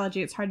today's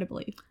technology, it's hard to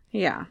believe.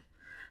 Yeah.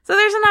 So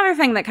there's another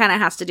thing that kind of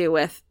has to do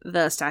with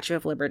the Statue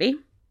of Liberty.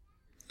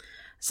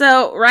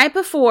 So right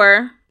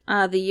before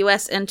the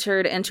U.S.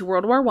 entered into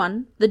World War I,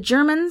 the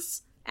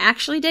Germans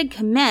actually did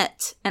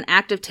commit an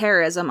act of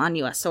terrorism on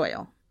U.S.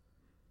 soil.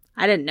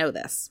 I didn't know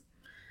this.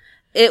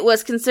 It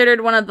was considered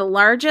one of the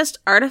largest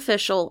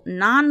artificial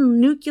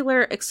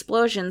non-nuclear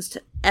explosions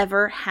to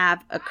ever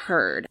have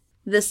occurred.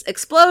 This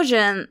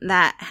explosion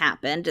that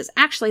happened is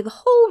actually the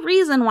whole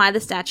reason why the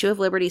Statue of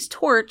Liberty's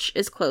torch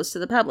is closed to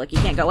the public. You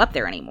can't go up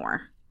there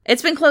anymore.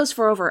 It's been closed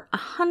for over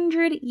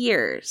 100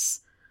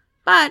 years.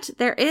 But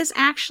there is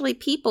actually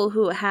people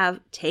who have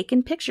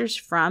taken pictures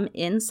from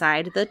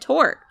inside the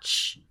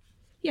torch.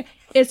 Yeah,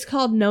 it's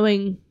called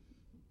knowing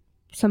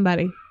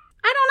somebody.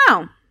 I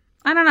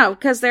don't know,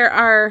 because there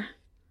are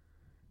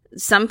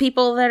some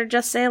people that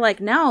just say, like,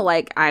 no,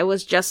 like, I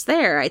was just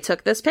there. I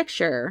took this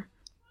picture.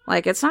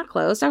 Like, it's not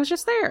closed. I was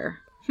just there.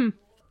 I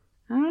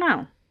don't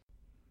know.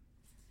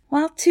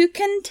 Well, to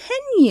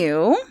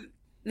continue,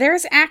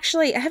 there's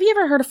actually... Have you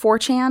ever heard of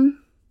 4chan?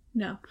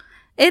 No.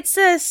 It's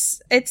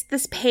this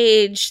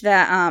page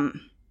that,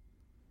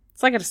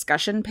 it's like a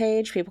discussion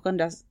page. People can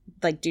just,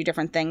 like, do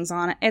different things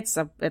on it.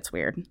 It's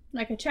weird.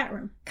 Like a chat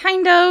room.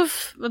 Kind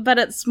of, but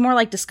it's more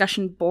like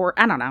discussion board.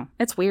 I don't know.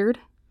 It's weird.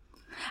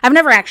 I've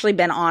never actually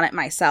been on it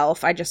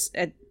myself. I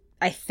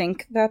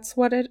think that's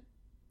what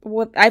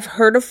I've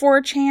heard of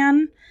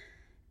 4chan,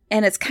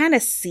 and it's kind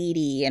of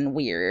seedy and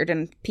weird,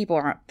 and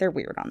they're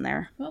weird on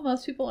there. Well,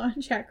 most people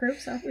on chat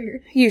groups are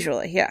weird.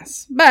 Usually,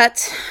 yes.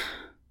 But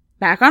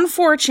back on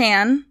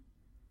 4chan,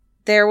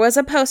 there was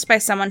a post by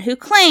someone who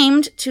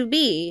claimed to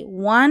be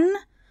one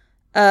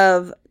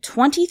of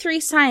 23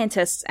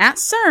 scientists at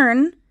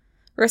CERN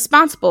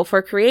responsible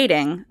for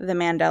creating the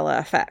Mandela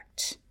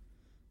effect.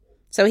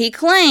 So he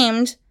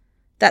claimed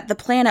that the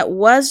planet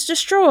was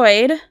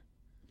destroyed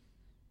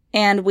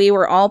and we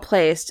were all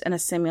placed in a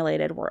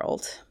simulated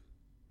world.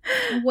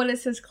 What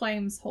is his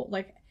claims hold?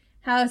 Like,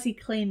 how is he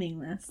claiming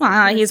this?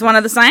 Well, he's one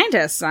of the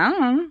scientists. I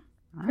don't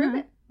know. Prove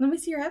it. Let me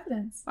see your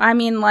evidence. I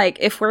mean, like,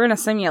 if we're in a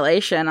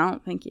simulation, I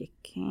don't think you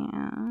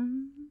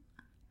can.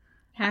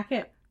 Hack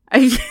it.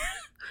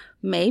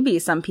 maybe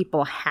some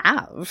people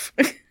have.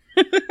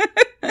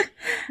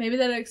 Maybe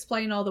that'll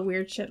explain all the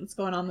weird shit that's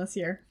going on this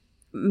year.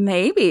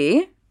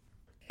 Maybe.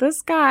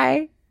 This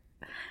guy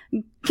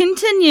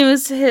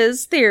continues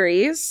his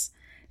theories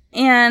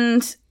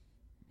and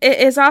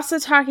is also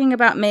talking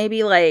about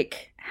maybe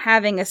like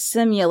having a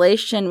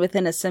simulation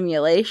within a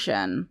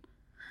simulation.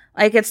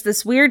 Like it's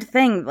this weird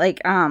thing,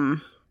 like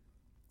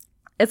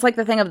it's like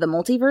the thing of the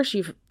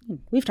multiverse.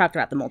 We've talked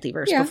about the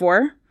multiverse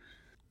before.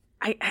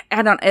 I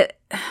don't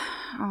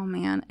oh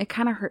man, it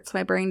kind of hurts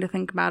my brain to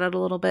think about it a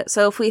little bit.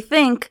 So if we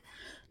think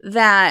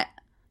that,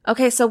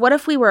 okay, so what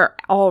if we were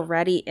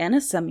already in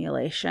a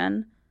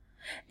simulation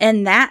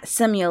and that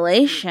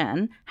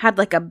simulation had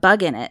like a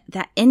bug in it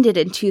that ended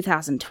in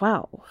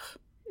 2012?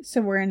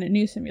 So we're in a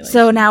new simulation.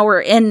 So now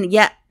we're in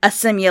yet a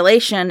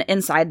simulation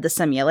inside the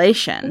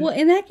simulation. Well,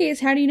 in that case,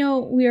 how do you know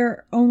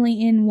we're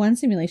only in one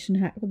simulation?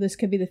 Well, this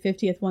could be the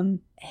 50th one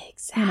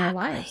in our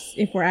lives,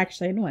 if we're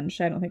actually in one, which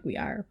I don't think we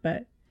are,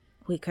 but...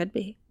 We could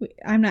be.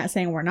 I'm not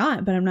saying we're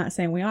not, but I'm not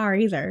saying we are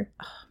either.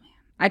 Oh, man.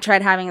 I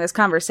tried having this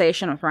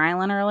conversation with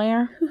Rylan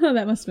earlier. Oh,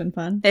 that must have been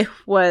fun. It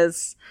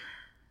was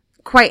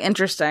quite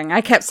interesting. I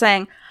kept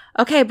saying,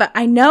 okay, but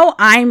I know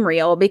I'm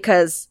real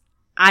because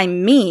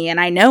I'm me and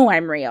I know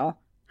I'm real.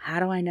 How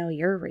do I know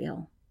you're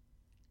real?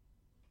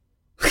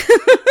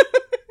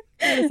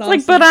 It's awesome.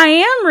 Like, but I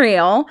am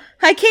real.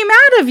 I came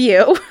out of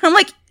you. I'm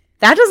like,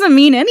 that doesn't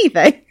mean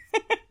anything.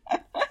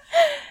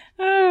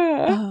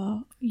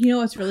 Oh, you know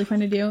what's really fun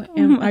to do?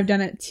 And I've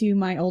done it to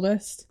my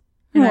oldest.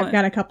 And I've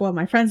got a couple of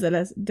my friends that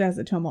does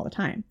it to him all the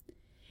time.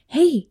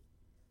 Hey,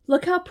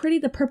 look how pretty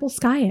the purple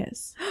sky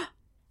is.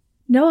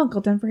 No,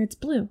 Uncle Denver, it's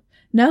blue.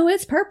 No,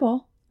 it's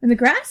purple. And the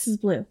grass is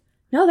blue.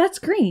 No, that's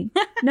green.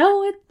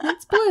 No,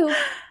 it's blue.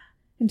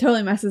 And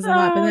totally messes him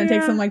up. And then it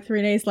takes him like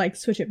 3 days to like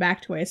switch it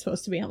back to the way it's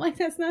supposed to be. I'm like,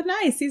 that's not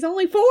nice. He's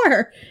only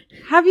 4.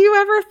 Have you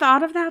ever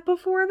thought of that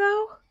before,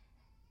 though?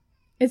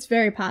 It's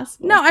very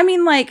possible. No, I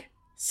mean, like,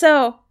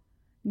 so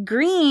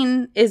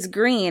green is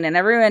green and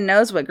everyone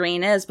knows what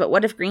green is, but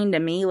what if green to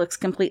me looks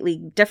completely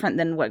different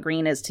than what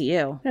green is to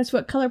you? That's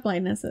what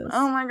colorblindness is.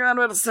 Oh my god,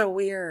 that's so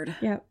weird.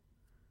 Yep.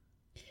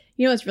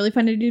 You know what's really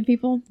fun to do to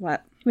people?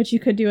 What? Which you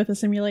could do with a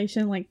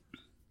simulation, like,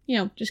 you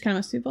know, just kind of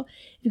most people.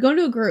 If you go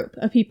into a group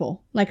of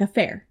people, like a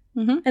fair,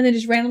 and then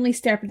just randomly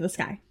stare up into the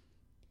sky.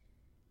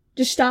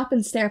 Just stop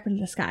and stare up into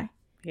the sky.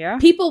 Yeah.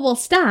 People will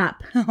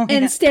stop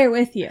and stare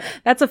with you.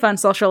 That's a fun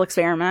social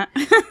experiment.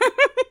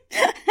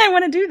 I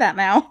want to do that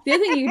now. The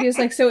other thing you can do is,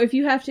 like, so if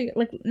you have to,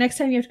 like, next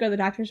time you have to go to the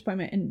doctor's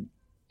appointment and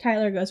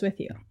Tyler goes with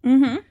you,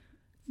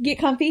 get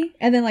comfy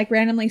and then, like,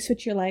 randomly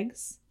switch your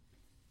legs.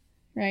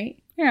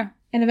 Right? Yeah.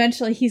 And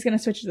eventually he's going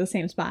to switch to the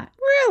same spot.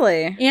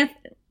 Really? And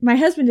my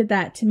husband did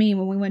that to me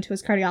when we went to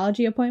his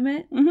cardiology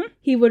appointment.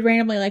 He would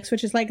randomly, like,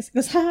 switch his legs. He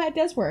goes, it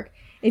does work.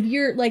 If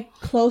you're, like,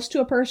 close to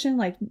a person,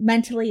 like,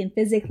 mentally and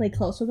physically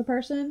close with a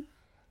person,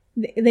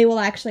 they will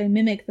actually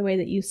mimic the way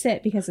that you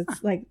sit because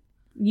it's, like,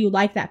 you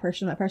like that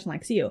person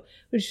likes you.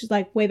 Which is,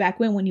 like, way back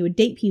when you would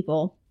date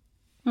people,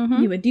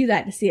 you would do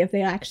that to see if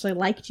they actually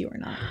liked you or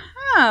not.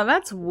 Oh,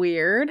 that's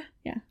weird.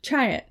 Yeah.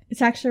 Try it.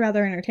 It's actually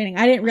rather entertaining.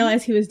 I didn't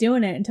realize he was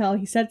doing it until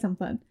he said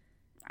something.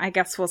 I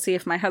guess we'll see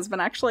if my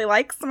husband actually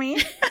likes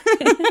me.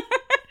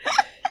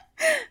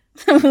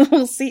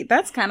 We'll see.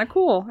 That's kind of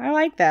cool. I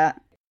like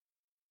that.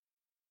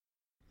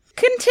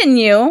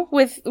 Continue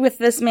with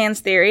this man's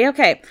theory.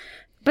 Okay.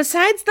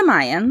 Besides the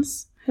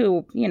Mayans,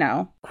 who, you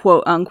know,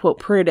 quote unquote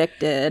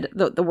predicted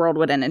the world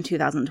would end in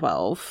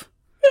 2012.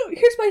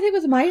 Here's my thing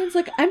with the Mayans.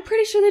 Like, I'm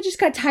pretty sure they just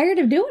got tired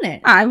of doing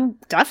it. I'm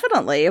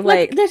definitely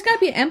like there's got to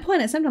be an endpoint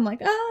at some time.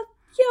 Like,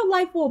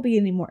 life won't be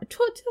anymore.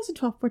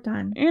 2012, we're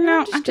done. You know,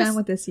 I'm just done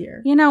with this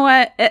year. You know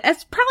what?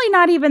 It's probably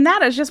not even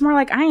that. It's just more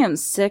like I am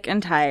sick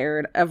and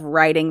tired of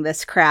writing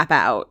this crap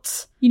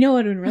out. You know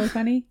what would have been really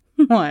funny?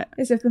 What?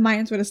 Is if the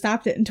Mayans would have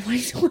stopped it in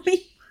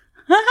 2020.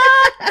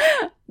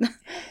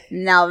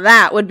 Now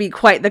that would be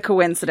quite the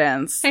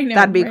coincidence. I know,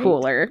 that'd be right?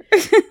 cooler.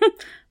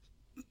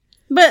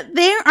 But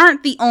they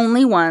aren't the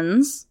only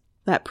ones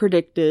that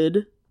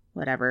predicted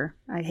whatever.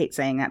 I hate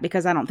saying that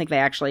because I don't think they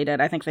actually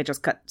did. I think they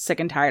just got sick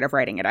and tired of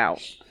writing it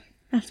out.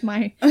 That's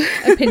my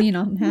opinion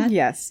on that.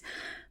 Yes.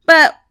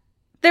 But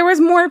there was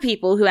more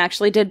people who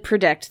actually did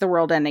predict the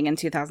world ending in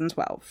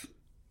 2012.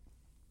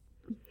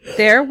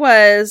 There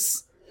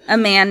was a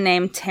man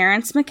named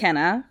Terence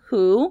McKenna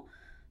who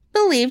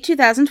believed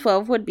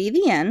 2012 would be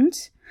the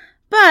end,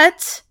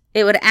 but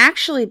it would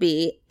actually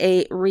be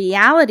a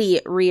reality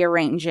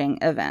rearranging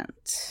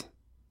event.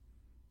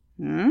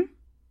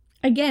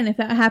 Again, if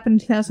that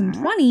happened in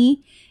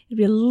 2020, it'd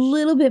be a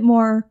little bit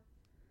more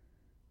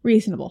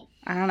reasonable.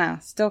 I don't know.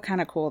 Still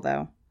kind of cool,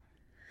 though.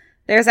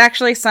 There's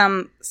actually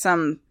some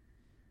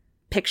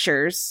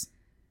pictures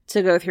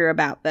to go through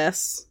about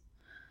this.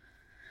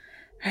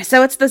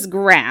 So it's this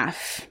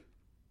graph.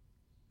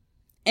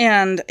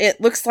 And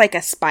it looks like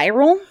a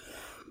spiral.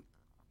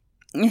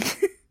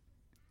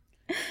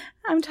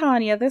 I'm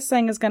telling you, this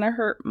thing is going to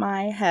hurt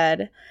my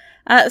head.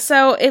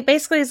 So it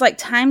basically is like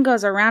time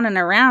goes around and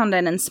around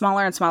and in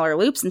smaller and smaller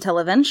loops until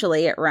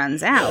eventually it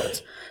runs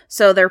out.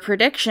 So their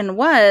prediction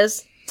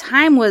was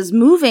time was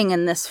moving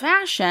in this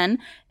fashion,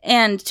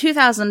 and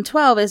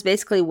 2012 is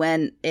basically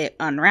when it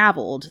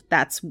unraveled.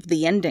 That's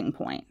the ending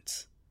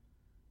point.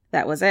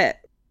 That was it.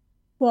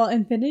 Well,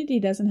 infinity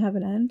doesn't have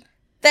an end.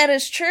 That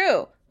is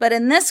true. But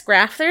in this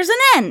graph, there's an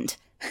end.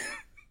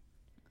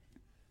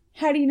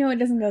 How do you know it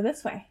doesn't go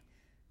this way?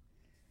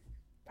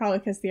 Probably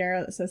because the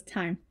arrow that says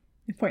time,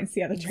 it points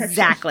the other direction.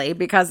 Exactly,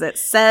 because it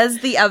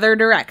says the other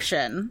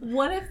direction.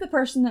 What if the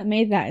person that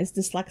made that is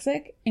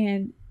dyslexic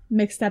and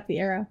mixed up the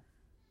arrow?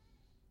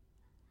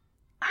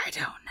 I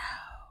don't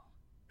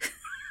know.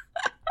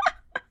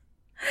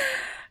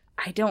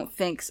 I don't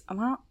think so.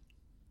 Well,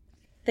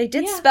 they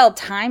did spell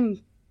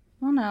time.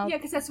 Well, no. Yeah,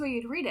 because that's the way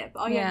you'd read it.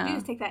 All you have to do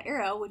is take that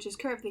arrow, which is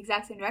curved the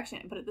exact same direction,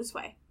 and put it this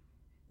way.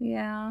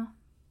 Yeah.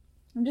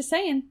 I'm just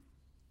saying.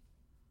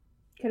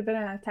 Could have been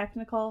a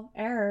technical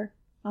error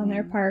on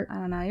their part. I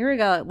don't know. Here we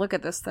go. Look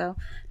at this, though.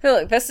 Hey,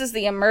 look, this is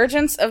the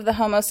emergence of the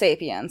Homo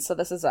sapiens. So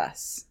this is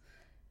us.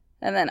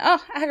 And then,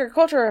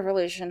 agricultural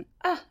revolution.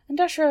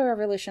 Industrial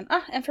revolution.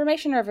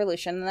 Information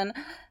revolution. And then,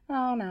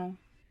 oh no.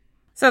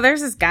 So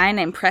there's this guy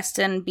named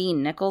Preston B.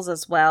 Nichols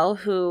as well,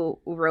 who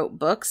wrote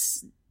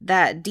books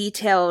that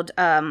detailed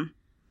you ever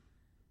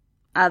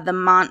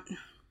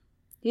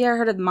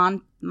heard of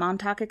the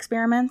Montauk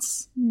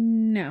experiments?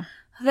 No.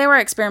 They were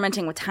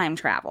experimenting with time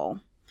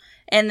travel.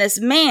 And this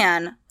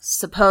man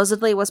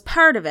supposedly was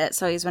part of it,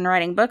 so he's been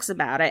writing books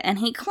about it, and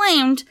he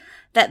claimed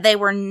that they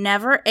were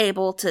never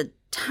able to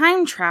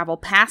time travel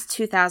past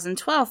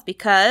 2012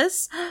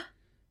 because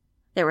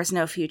there was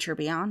no future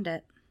beyond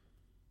it.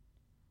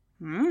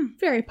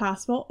 Very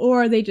possible.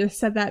 Or they just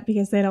said that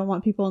because they don't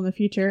want people in the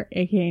future,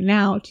 aka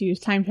now, to use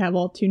time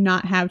travel to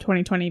not have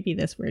 2020 be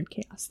this weird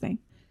chaos thing.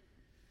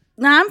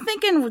 Now, I'm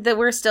thinking that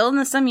we're still in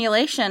the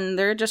simulation.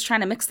 They're just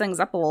trying to mix things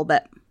up a little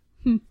bit.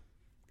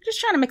 Just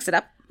trying to mix it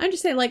up. I'm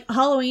just saying, like,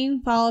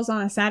 Halloween falls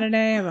on a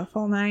Saturday of a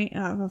full night,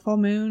 of a full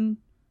moon.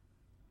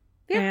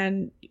 Yeah.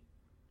 And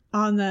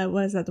on the,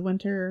 what is that, the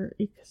winter...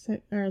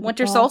 Or the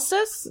winter fall?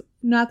 solstice?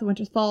 Not the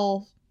winter,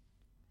 fall.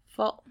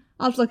 Fall.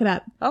 I'll just look it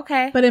up.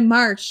 Okay. But in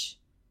March...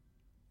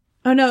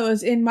 Oh, no, it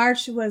was in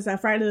March was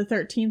Friday the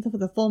 13th with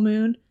the full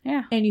moon.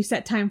 Yeah. And you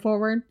set time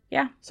forward.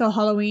 Yeah. So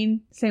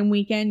Halloween, same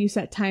weekend, you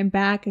set time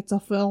back. It's a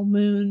full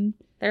moon.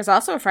 There's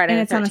also a Friday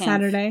the 13th. And it's on a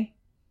Saturday.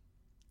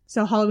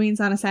 So Halloween's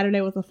on a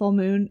Saturday with a full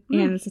moon,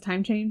 and it's a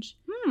time change.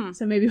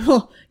 So maybe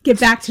we'll get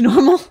back to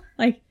normal.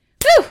 Like,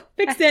 whew,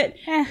 fixed it.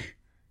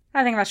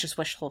 I think that's just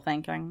wishful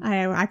thinking.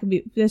 I could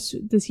be, this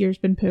year's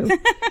been poo.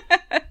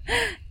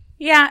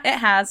 Yeah, it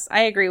has.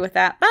 I agree with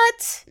that.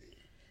 But,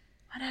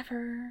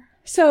 whatever.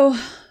 So...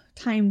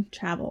 time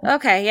travel.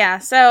 Okay, yeah.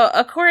 So,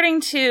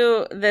 according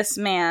to this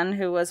man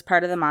who was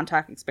part of the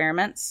Montauk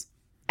experiments,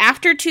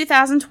 after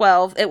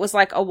 2012, it was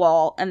like a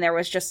wall and there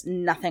was just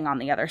nothing on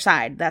the other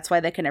side. That's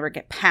why they could never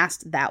get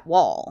past that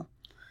wall.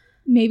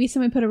 Maybe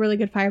someone put a really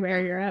good fire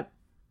barrier up.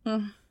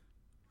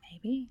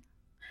 Maybe.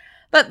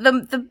 But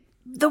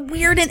the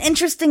weird and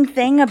interesting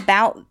thing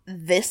about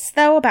this,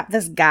 though, about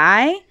this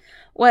guy,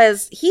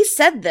 was he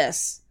said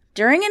this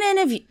during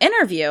an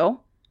interview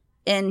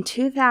in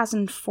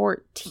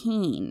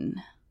 2014.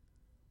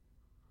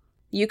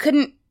 You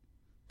couldn't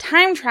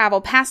time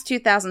travel past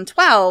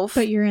 2012.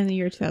 But you're in the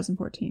year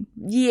 2014.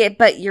 Yeah,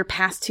 but you're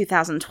past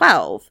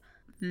 2012.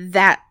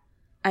 That,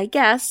 I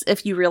guess,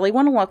 if you really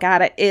want to look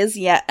at it, is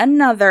yet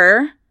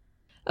another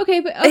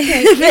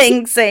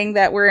thing saying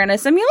that we're in a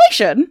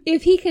simulation.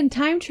 If he can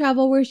time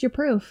travel, where's your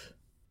proof?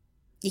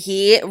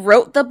 He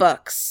wrote the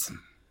books.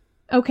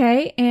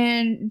 Okay,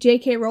 and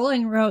J.K.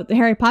 Rowling wrote the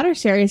Harry Potter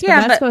series, but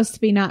that's supposed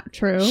to be not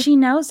true. She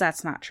knows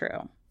that's not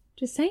true.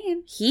 Just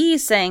saying.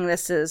 He's saying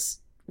this is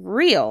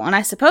real, and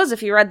I suppose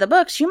if you read the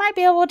books, you might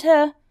be able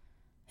to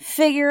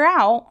figure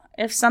out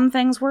if some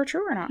things were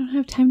true or not. I don't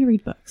have time to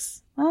read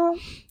books. Well,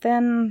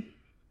 then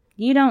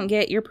you don't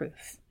get your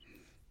proof.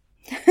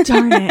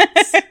 Darn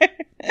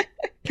it.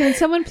 Can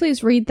someone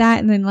please read that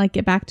and then,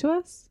 get back to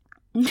us?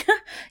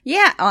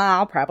 Yeah,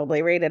 I'll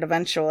probably read it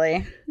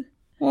eventually.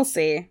 We'll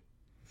see.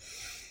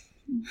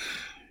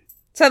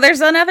 So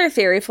there's another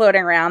theory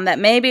floating around that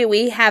maybe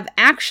we have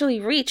actually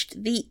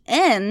reached the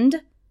end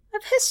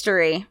of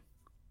history.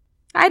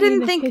 I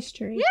didn't think...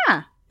 history?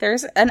 Yeah,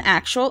 there's an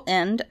actual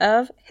end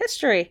of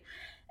history.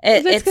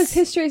 That's because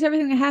history is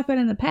everything that happened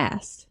in the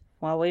past.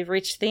 Well, we've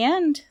reached the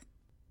end.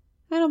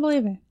 I don't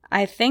believe it.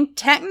 I think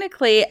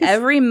technically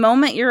every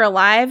moment you're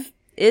alive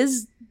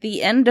is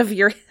the end of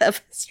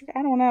history.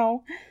 I don't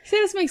know. See,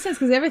 this makes sense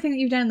because everything that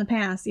you've done in the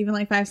past,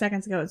 even 5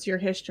 seconds ago, it's your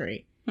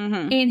history.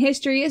 Mm-hmm. And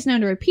history is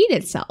known to repeat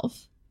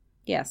itself.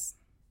 Yes.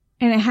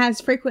 And it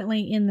has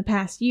frequently in the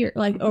past year,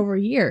 over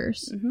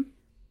years. Mm-hmm.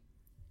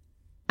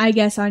 I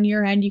guess on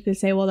your end, you could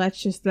say, well,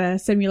 that's just the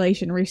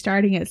simulation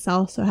restarting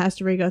itself, so it has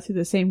to go through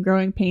the same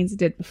growing pains it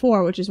did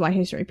before, which is why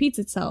history repeats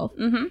itself.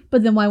 Mm-hmm.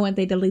 But then why wouldn't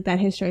they delete that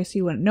history so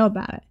you wouldn't know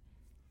about it?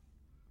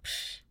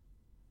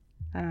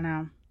 I don't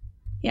know.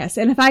 Yes,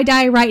 and if I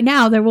die right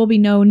now, there will be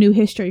no new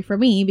history for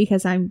me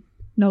because I'm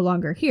no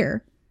longer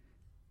here.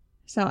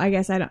 So I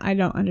guess I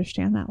don't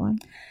understand that one.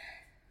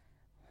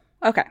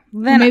 Okay.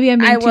 Then maybe I'm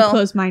being too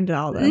close-minded to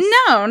all this.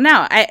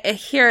 No. I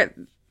hear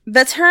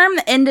the term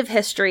the end of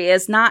history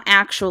is not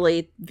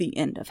actually the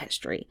end of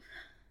history.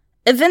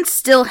 Events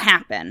still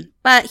happen,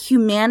 but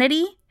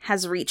humanity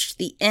has reached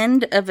the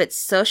end of its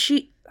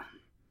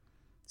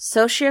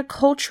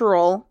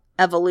sociocultural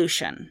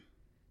evolution.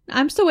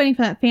 I'm still waiting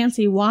for that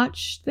fancy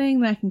watch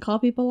thing that I can call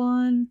people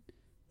on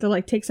that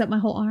like takes up my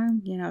whole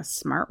arm. You know,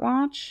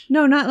 smartwatch?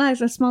 No, not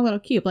like a small little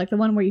cube, like the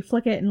one where you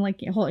flick it and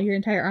like your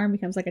entire arm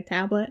becomes like a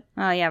tablet.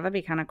 Oh yeah, that'd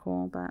be kind of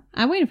cool, but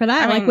I'm waiting for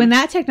that. Like when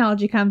that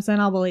technology comes in,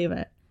 I'll believe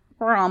it.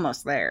 We're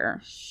almost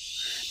there.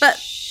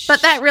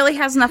 But that really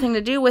has nothing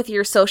to do with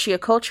your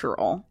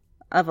sociocultural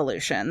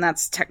evolution.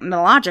 That's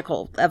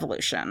technological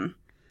evolution.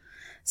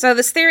 So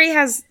this theory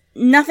has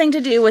nothing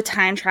to do with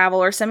time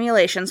travel or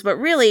simulations, but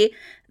really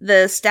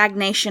the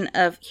stagnation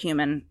of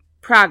human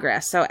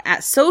progress. So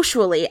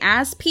socially,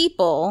 as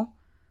people,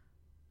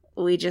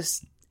 we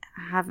just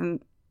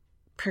haven't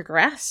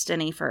progressed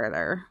any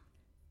further.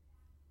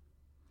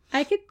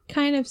 I could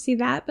kind of see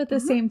that, but at the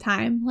same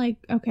time, like,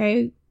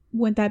 okay,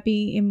 wouldn't that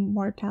be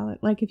immortality?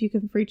 Like, if you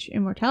can reach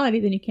immortality,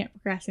 then you can't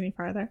progress any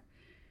farther.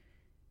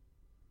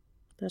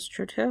 That's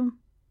true, too.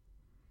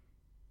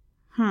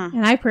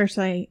 And I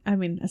personally, I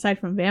mean, aside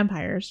from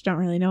vampires, don't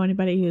really know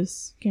anybody who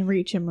can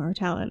reach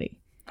immortality.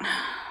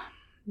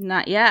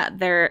 Not yet.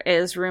 There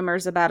is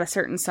rumors about a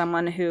certain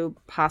someone who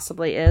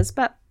possibly is,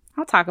 but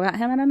I'll talk about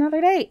him at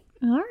another date.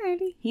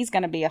 Alrighty. He's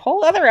going to be a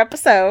whole other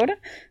episode.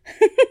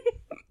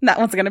 That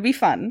one's going to be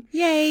fun.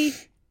 Yay.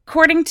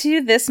 According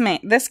to this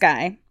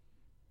guy,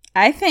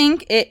 I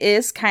think it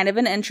is kind of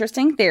an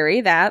interesting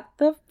theory that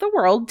the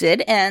world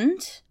did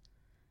end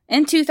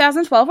in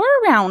 2012 or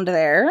around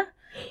there,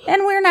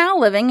 and we're now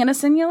living in a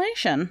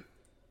simulation.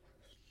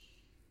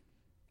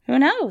 Who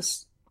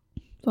knows?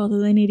 Well,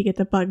 do they need to get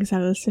the bugs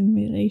out of the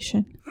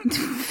simulation?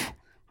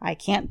 I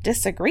can't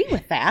disagree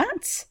with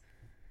that,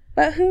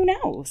 but who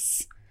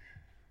knows?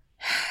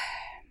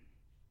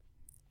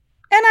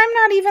 And I'm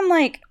not even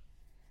like,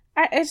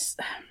 I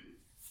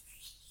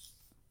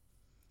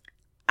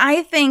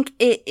think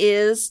it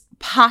is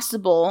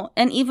possible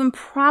and even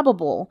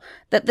probable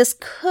that this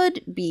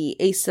could be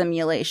a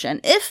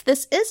simulation. If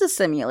this is a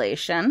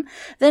simulation,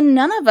 then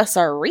none of us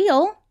are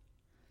real.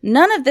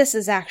 None of this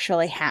is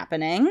actually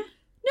happening.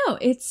 No,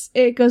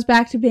 it goes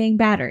back to being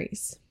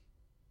batteries.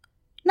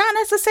 Not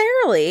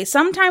necessarily.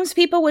 Sometimes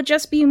people would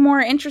just be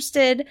more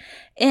interested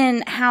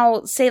in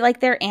how, say, like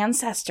their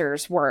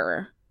ancestors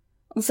were.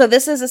 So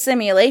this is a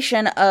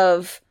simulation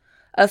of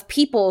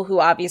people who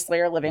obviously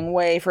are living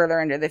way further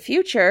into the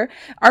future,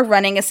 are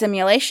running a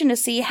simulation to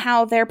see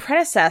how their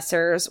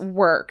predecessors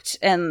worked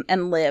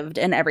and lived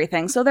and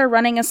everything. So they're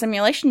running a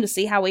simulation to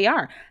see how we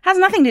are. Has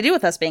nothing to do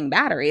with us being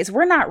batteries.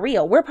 We're not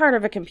real. We're part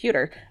of a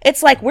computer.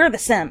 It's like we're the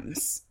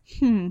Sims.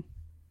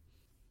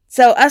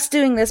 So us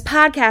doing this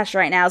podcast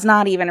right now is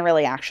not even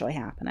really actually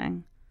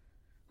happening.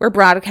 We're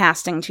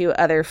broadcasting to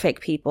other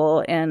fake people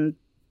in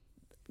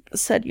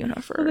said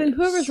universe. Well, then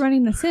whoever's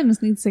running The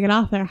Sims needs to get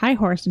off their high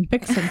horse and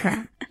fix some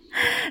crap.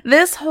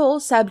 This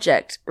whole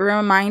subject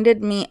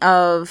reminded me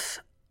of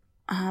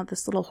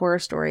this little horror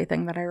story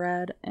thing that I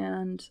read,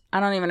 and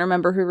I don't even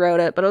remember who wrote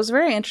it, but it was a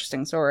very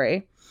interesting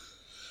story.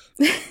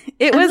 We're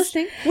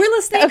listening.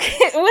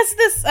 Okay,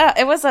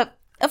 it was a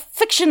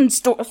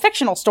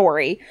fictional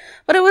story,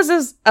 but it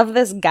was of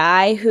this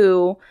guy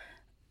who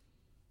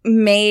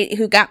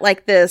got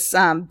like this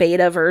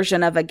beta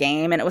version of a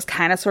game, and it was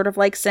kind of sort of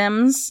like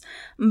Sims,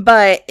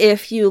 but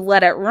if you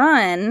let it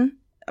run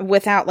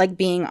without like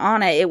being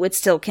on it, it would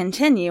still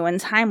continue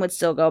and time would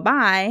still go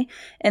by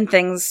and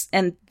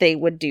they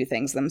would do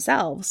things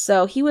themselves.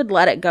 So he would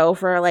let it go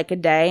for like a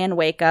day and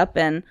wake up,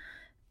 and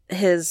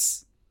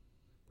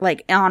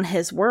on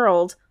his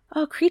world,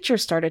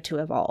 creatures started to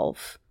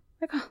evolve.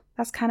 Like, oh,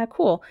 that's kind of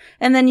cool.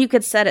 And then you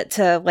could set it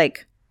to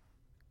like,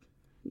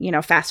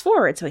 fast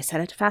forward. So he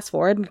set it to fast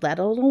forward and let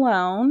it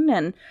alone.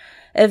 And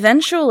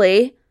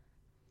eventually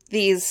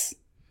these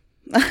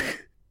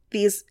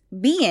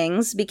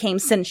beings became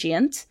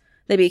sentient.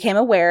 They became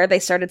aware. They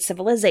started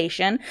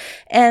civilization,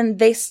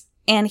 and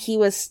he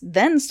was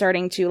then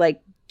starting to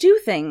like do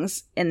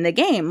things in the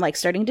game, like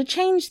starting to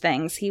change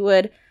things. He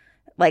would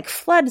like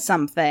flood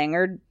something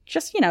or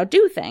just,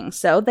 do things.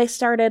 So they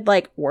started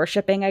like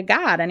worshiping a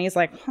god, and he's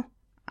like,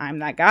 I'm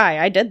that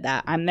guy. I did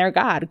that. I'm their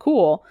god.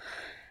 Cool.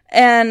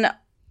 And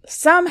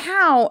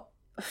somehow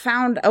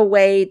found a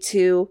way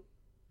to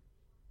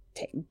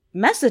take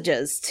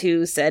messages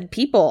to said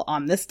people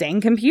on this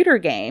dang computer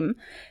game.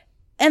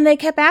 And they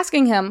kept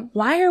asking him,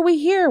 why are we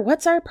here?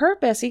 What's our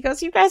purpose? He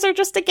goes, you guys are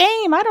just a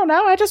game. I don't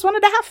know. I just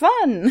wanted to have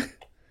fun.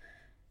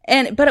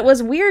 But it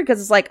was weird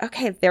because it's like,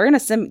 okay, they're in a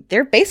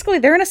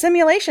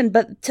simulation,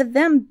 but to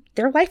them,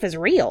 their life is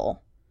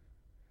real.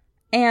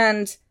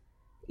 And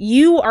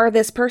you are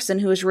this person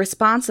who is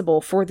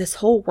responsible for this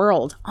whole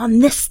world on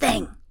this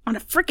thing, on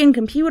a freaking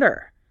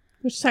computer.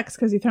 Which sucks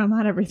because you throw them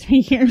out every 3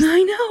 years.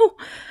 I know.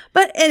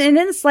 And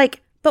then it's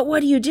like, but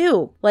what do you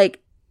do?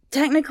 Like,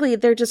 technically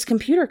they're just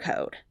computer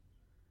code.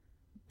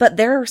 But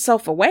they're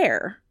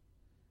self-aware.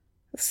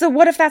 So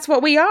what if that's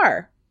what we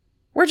are?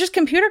 We're just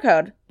computer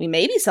code. We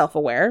may be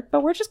self-aware,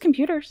 but we're just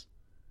computers.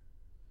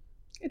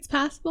 It's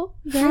possible.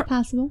 Very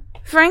possible.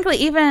 Frankly,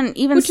 even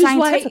Which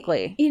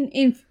scientifically.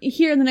 Is why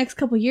here in the next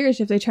couple of years,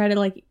 if they try to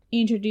like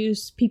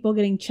introduce people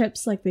getting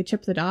chips like they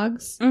chip the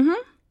dogs,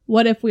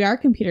 what if we are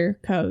computer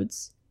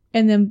codes?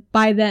 And then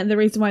by then, the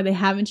reason why they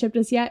haven't chipped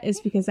us yet is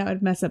because that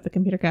would mess up the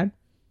computer code.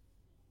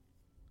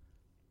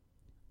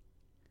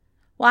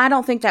 Well, I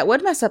don't think that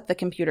would mess up the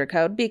computer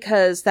code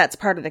because that's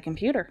part of the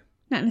computer.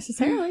 Not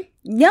necessarily.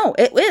 No,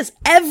 it is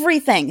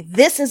everything.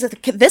 This is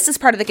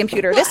part of the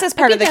computer. Well, this is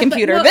part of the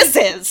computer. No, this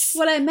is.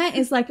 What I meant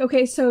is like,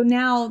 okay, so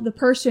now the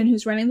person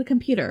who's running the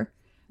computer,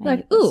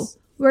 like, ooh,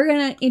 we're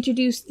gonna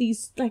introduce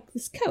these like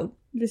this code,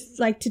 this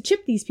like to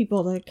chip these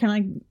people to kind of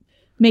like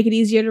make it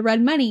easier to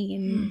run money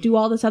and do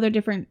all this other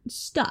different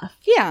stuff.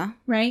 Yeah,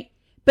 right.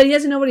 But he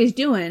doesn't know what he's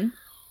doing,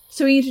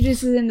 so he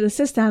introduces it into the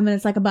system, and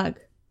it's like a bug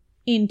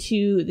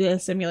into the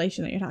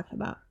simulation that you're talking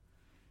about,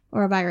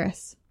 or a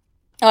virus.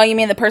 Oh, you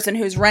mean the person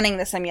who's running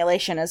the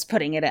simulation is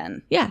putting it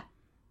in? Yeah.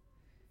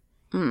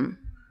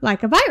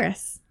 Like a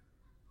virus.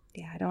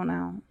 Yeah, I don't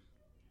know.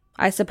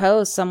 I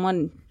suppose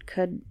someone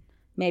could...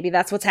 Maybe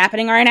that's what's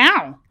happening right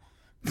now.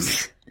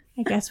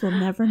 I guess we'll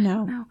never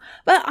know. No.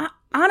 But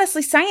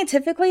honestly,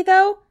 scientifically,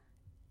 though,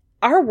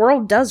 our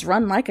world does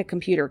run like a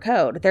computer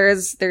code.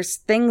 There's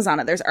things on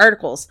it. There's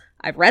articles.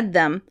 I've read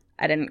them.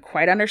 I didn't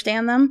quite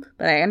understand them,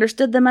 but I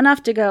understood them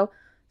enough to go,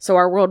 so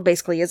our world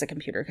basically is a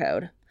computer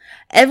code.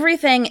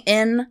 Everything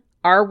in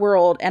our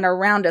world and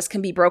around us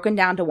can be broken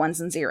down to ones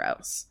and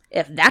zeros.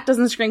 If that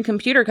doesn't scream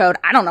computer code,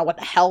 I don't know what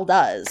the hell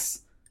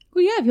does.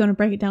 Well, yeah, if you want to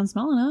break it down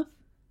small enough.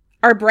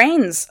 Our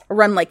brains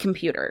run like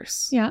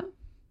computers. Yeah.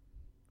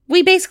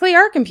 We basically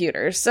are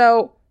computers,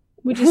 so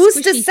who's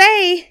to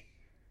say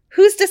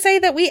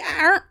that we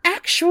aren't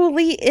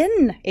actually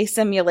in a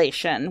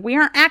simulation? We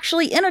aren't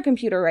actually in a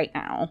computer right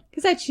now.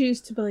 Because I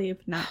choose to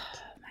believe not.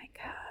 Oh my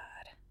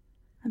god.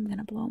 I'm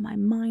gonna blow my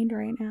mind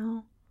right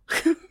now.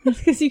 It's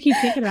because you keep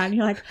thinking about it and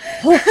you're like,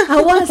 oh, I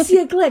want to see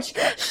a glitch.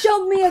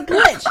 Show me a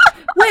glitch.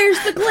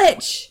 Where's the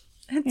glitch?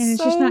 And it's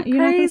so just not, you're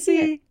not going to see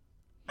it.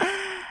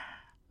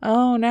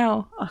 Oh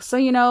no. So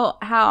you know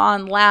how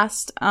on the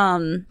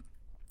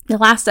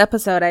last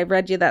episode I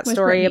read you that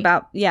story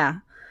about,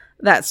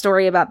 that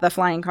story about the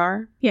flying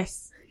car?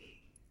 Yes.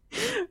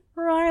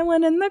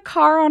 Rylan in the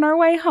car on our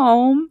way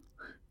home.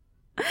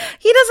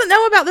 He doesn't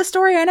know about the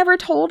story. I never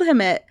told him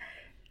it.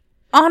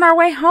 On our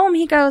way home,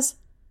 he goes,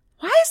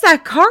 why is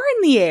that car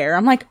in the air?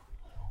 I'm like,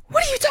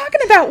 what are you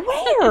talking about?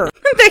 Where?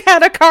 They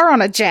had a car on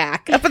a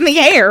jack up in the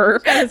air.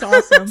 That is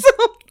awesome. So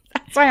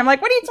that's why I'm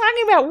like, what are you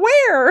talking about?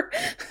 Where?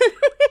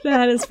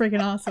 That is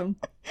freaking awesome.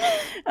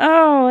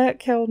 Oh, it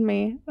killed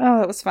me.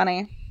 Oh, it was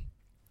funny.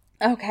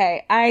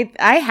 Okay,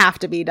 I have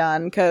to be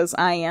done because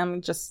I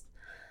am just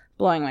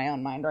blowing my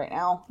own mind right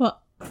now.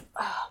 Well,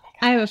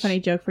 I have a funny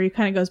joke for you.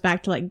 Kind of goes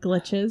back to like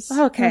glitches.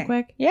 Okay. Real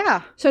quick.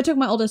 Yeah. So I took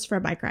my oldest for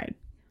a bike ride.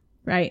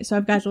 Right, so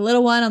I've got the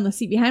little one on the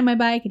seat behind my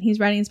bike, and he's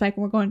riding his bike,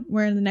 and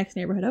we're in the next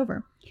neighborhood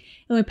over.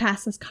 And we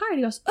pass this car, and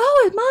he goes,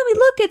 "Oh, mommy,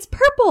 look, it's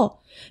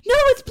purple. No,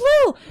 it's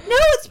blue. No,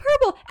 it's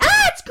purple.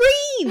 Ah, it's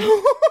green."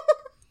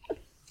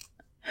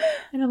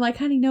 And I'm like,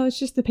 "Honey, no, it's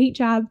just the paint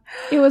job.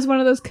 It was one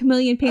of those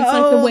chameleon paints,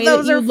 like the way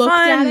that you looked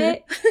at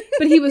it."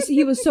 But he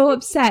was so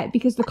upset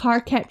because the car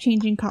kept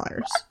changing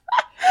colors.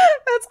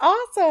 That's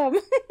awesome.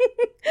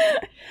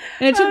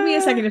 And it took me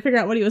a second to figure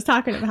out what he was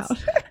talking about.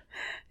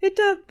 It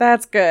does.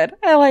 That's good.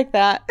 I like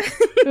that.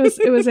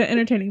 It was an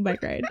entertaining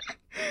bike ride.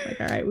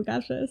 Like, all right, we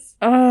got this.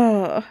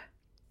 Oh,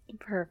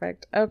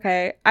 perfect.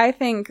 Okay, I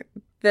think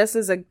this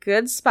is a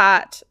good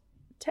spot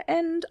to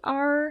end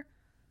our.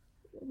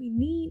 We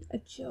need a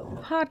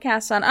joke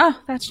podcast on. Oh,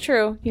 that's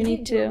true. You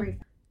need to.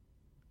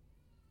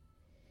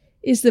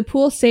 Is the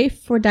pool safe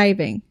for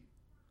diving?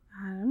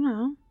 I don't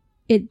know.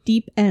 It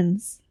deep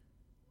ends.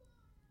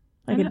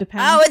 Like it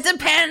depends. Oh, it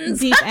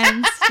depends. Deep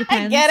ends.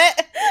 Depends. I get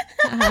it.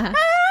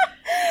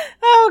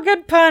 Oh,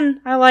 good pun.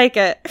 I like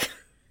it.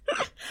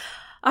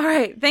 All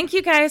right. Thank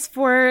you guys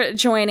for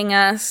joining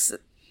us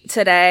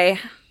today.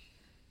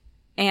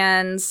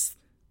 And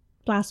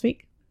last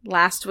week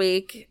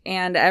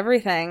and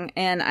everything.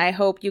 And I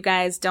hope you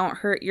guys don't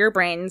hurt your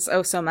brains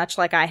so much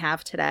like I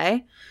have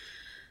today.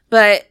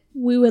 But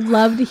we would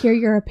love to hear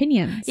your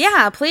opinions.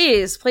 Yeah,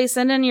 please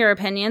send in your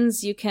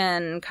opinions. You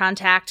can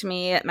contact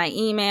me at my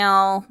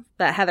email,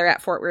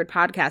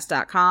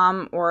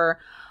 heather@fortweirdpodcast.com, or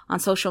on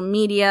social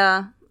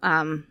media,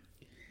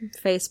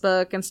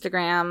 Facebook,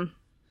 Instagram.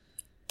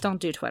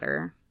 Don't do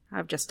Twitter.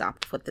 I've just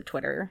stopped with the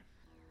Twitter.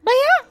 But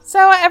yeah,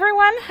 so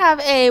everyone have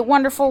a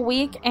wonderful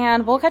week,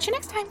 and we'll catch you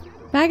next time.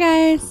 Bye,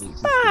 guys.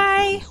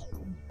 Bye.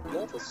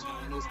 You're the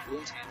finest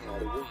antenna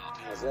the world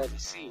has ever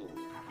seen.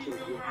 Keep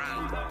your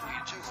grandma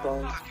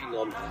start knocking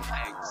on her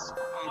legs. I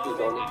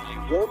did on it, you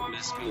won't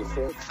miss me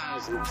for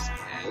 1,000 years.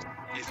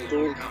 If it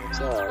all comes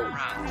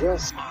out,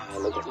 just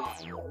smile again.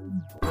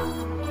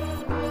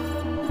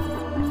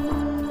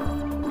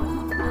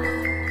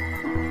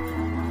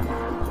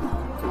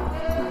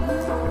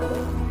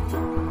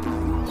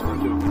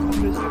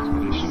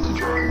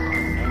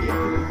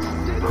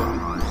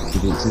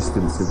 the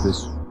existence of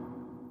this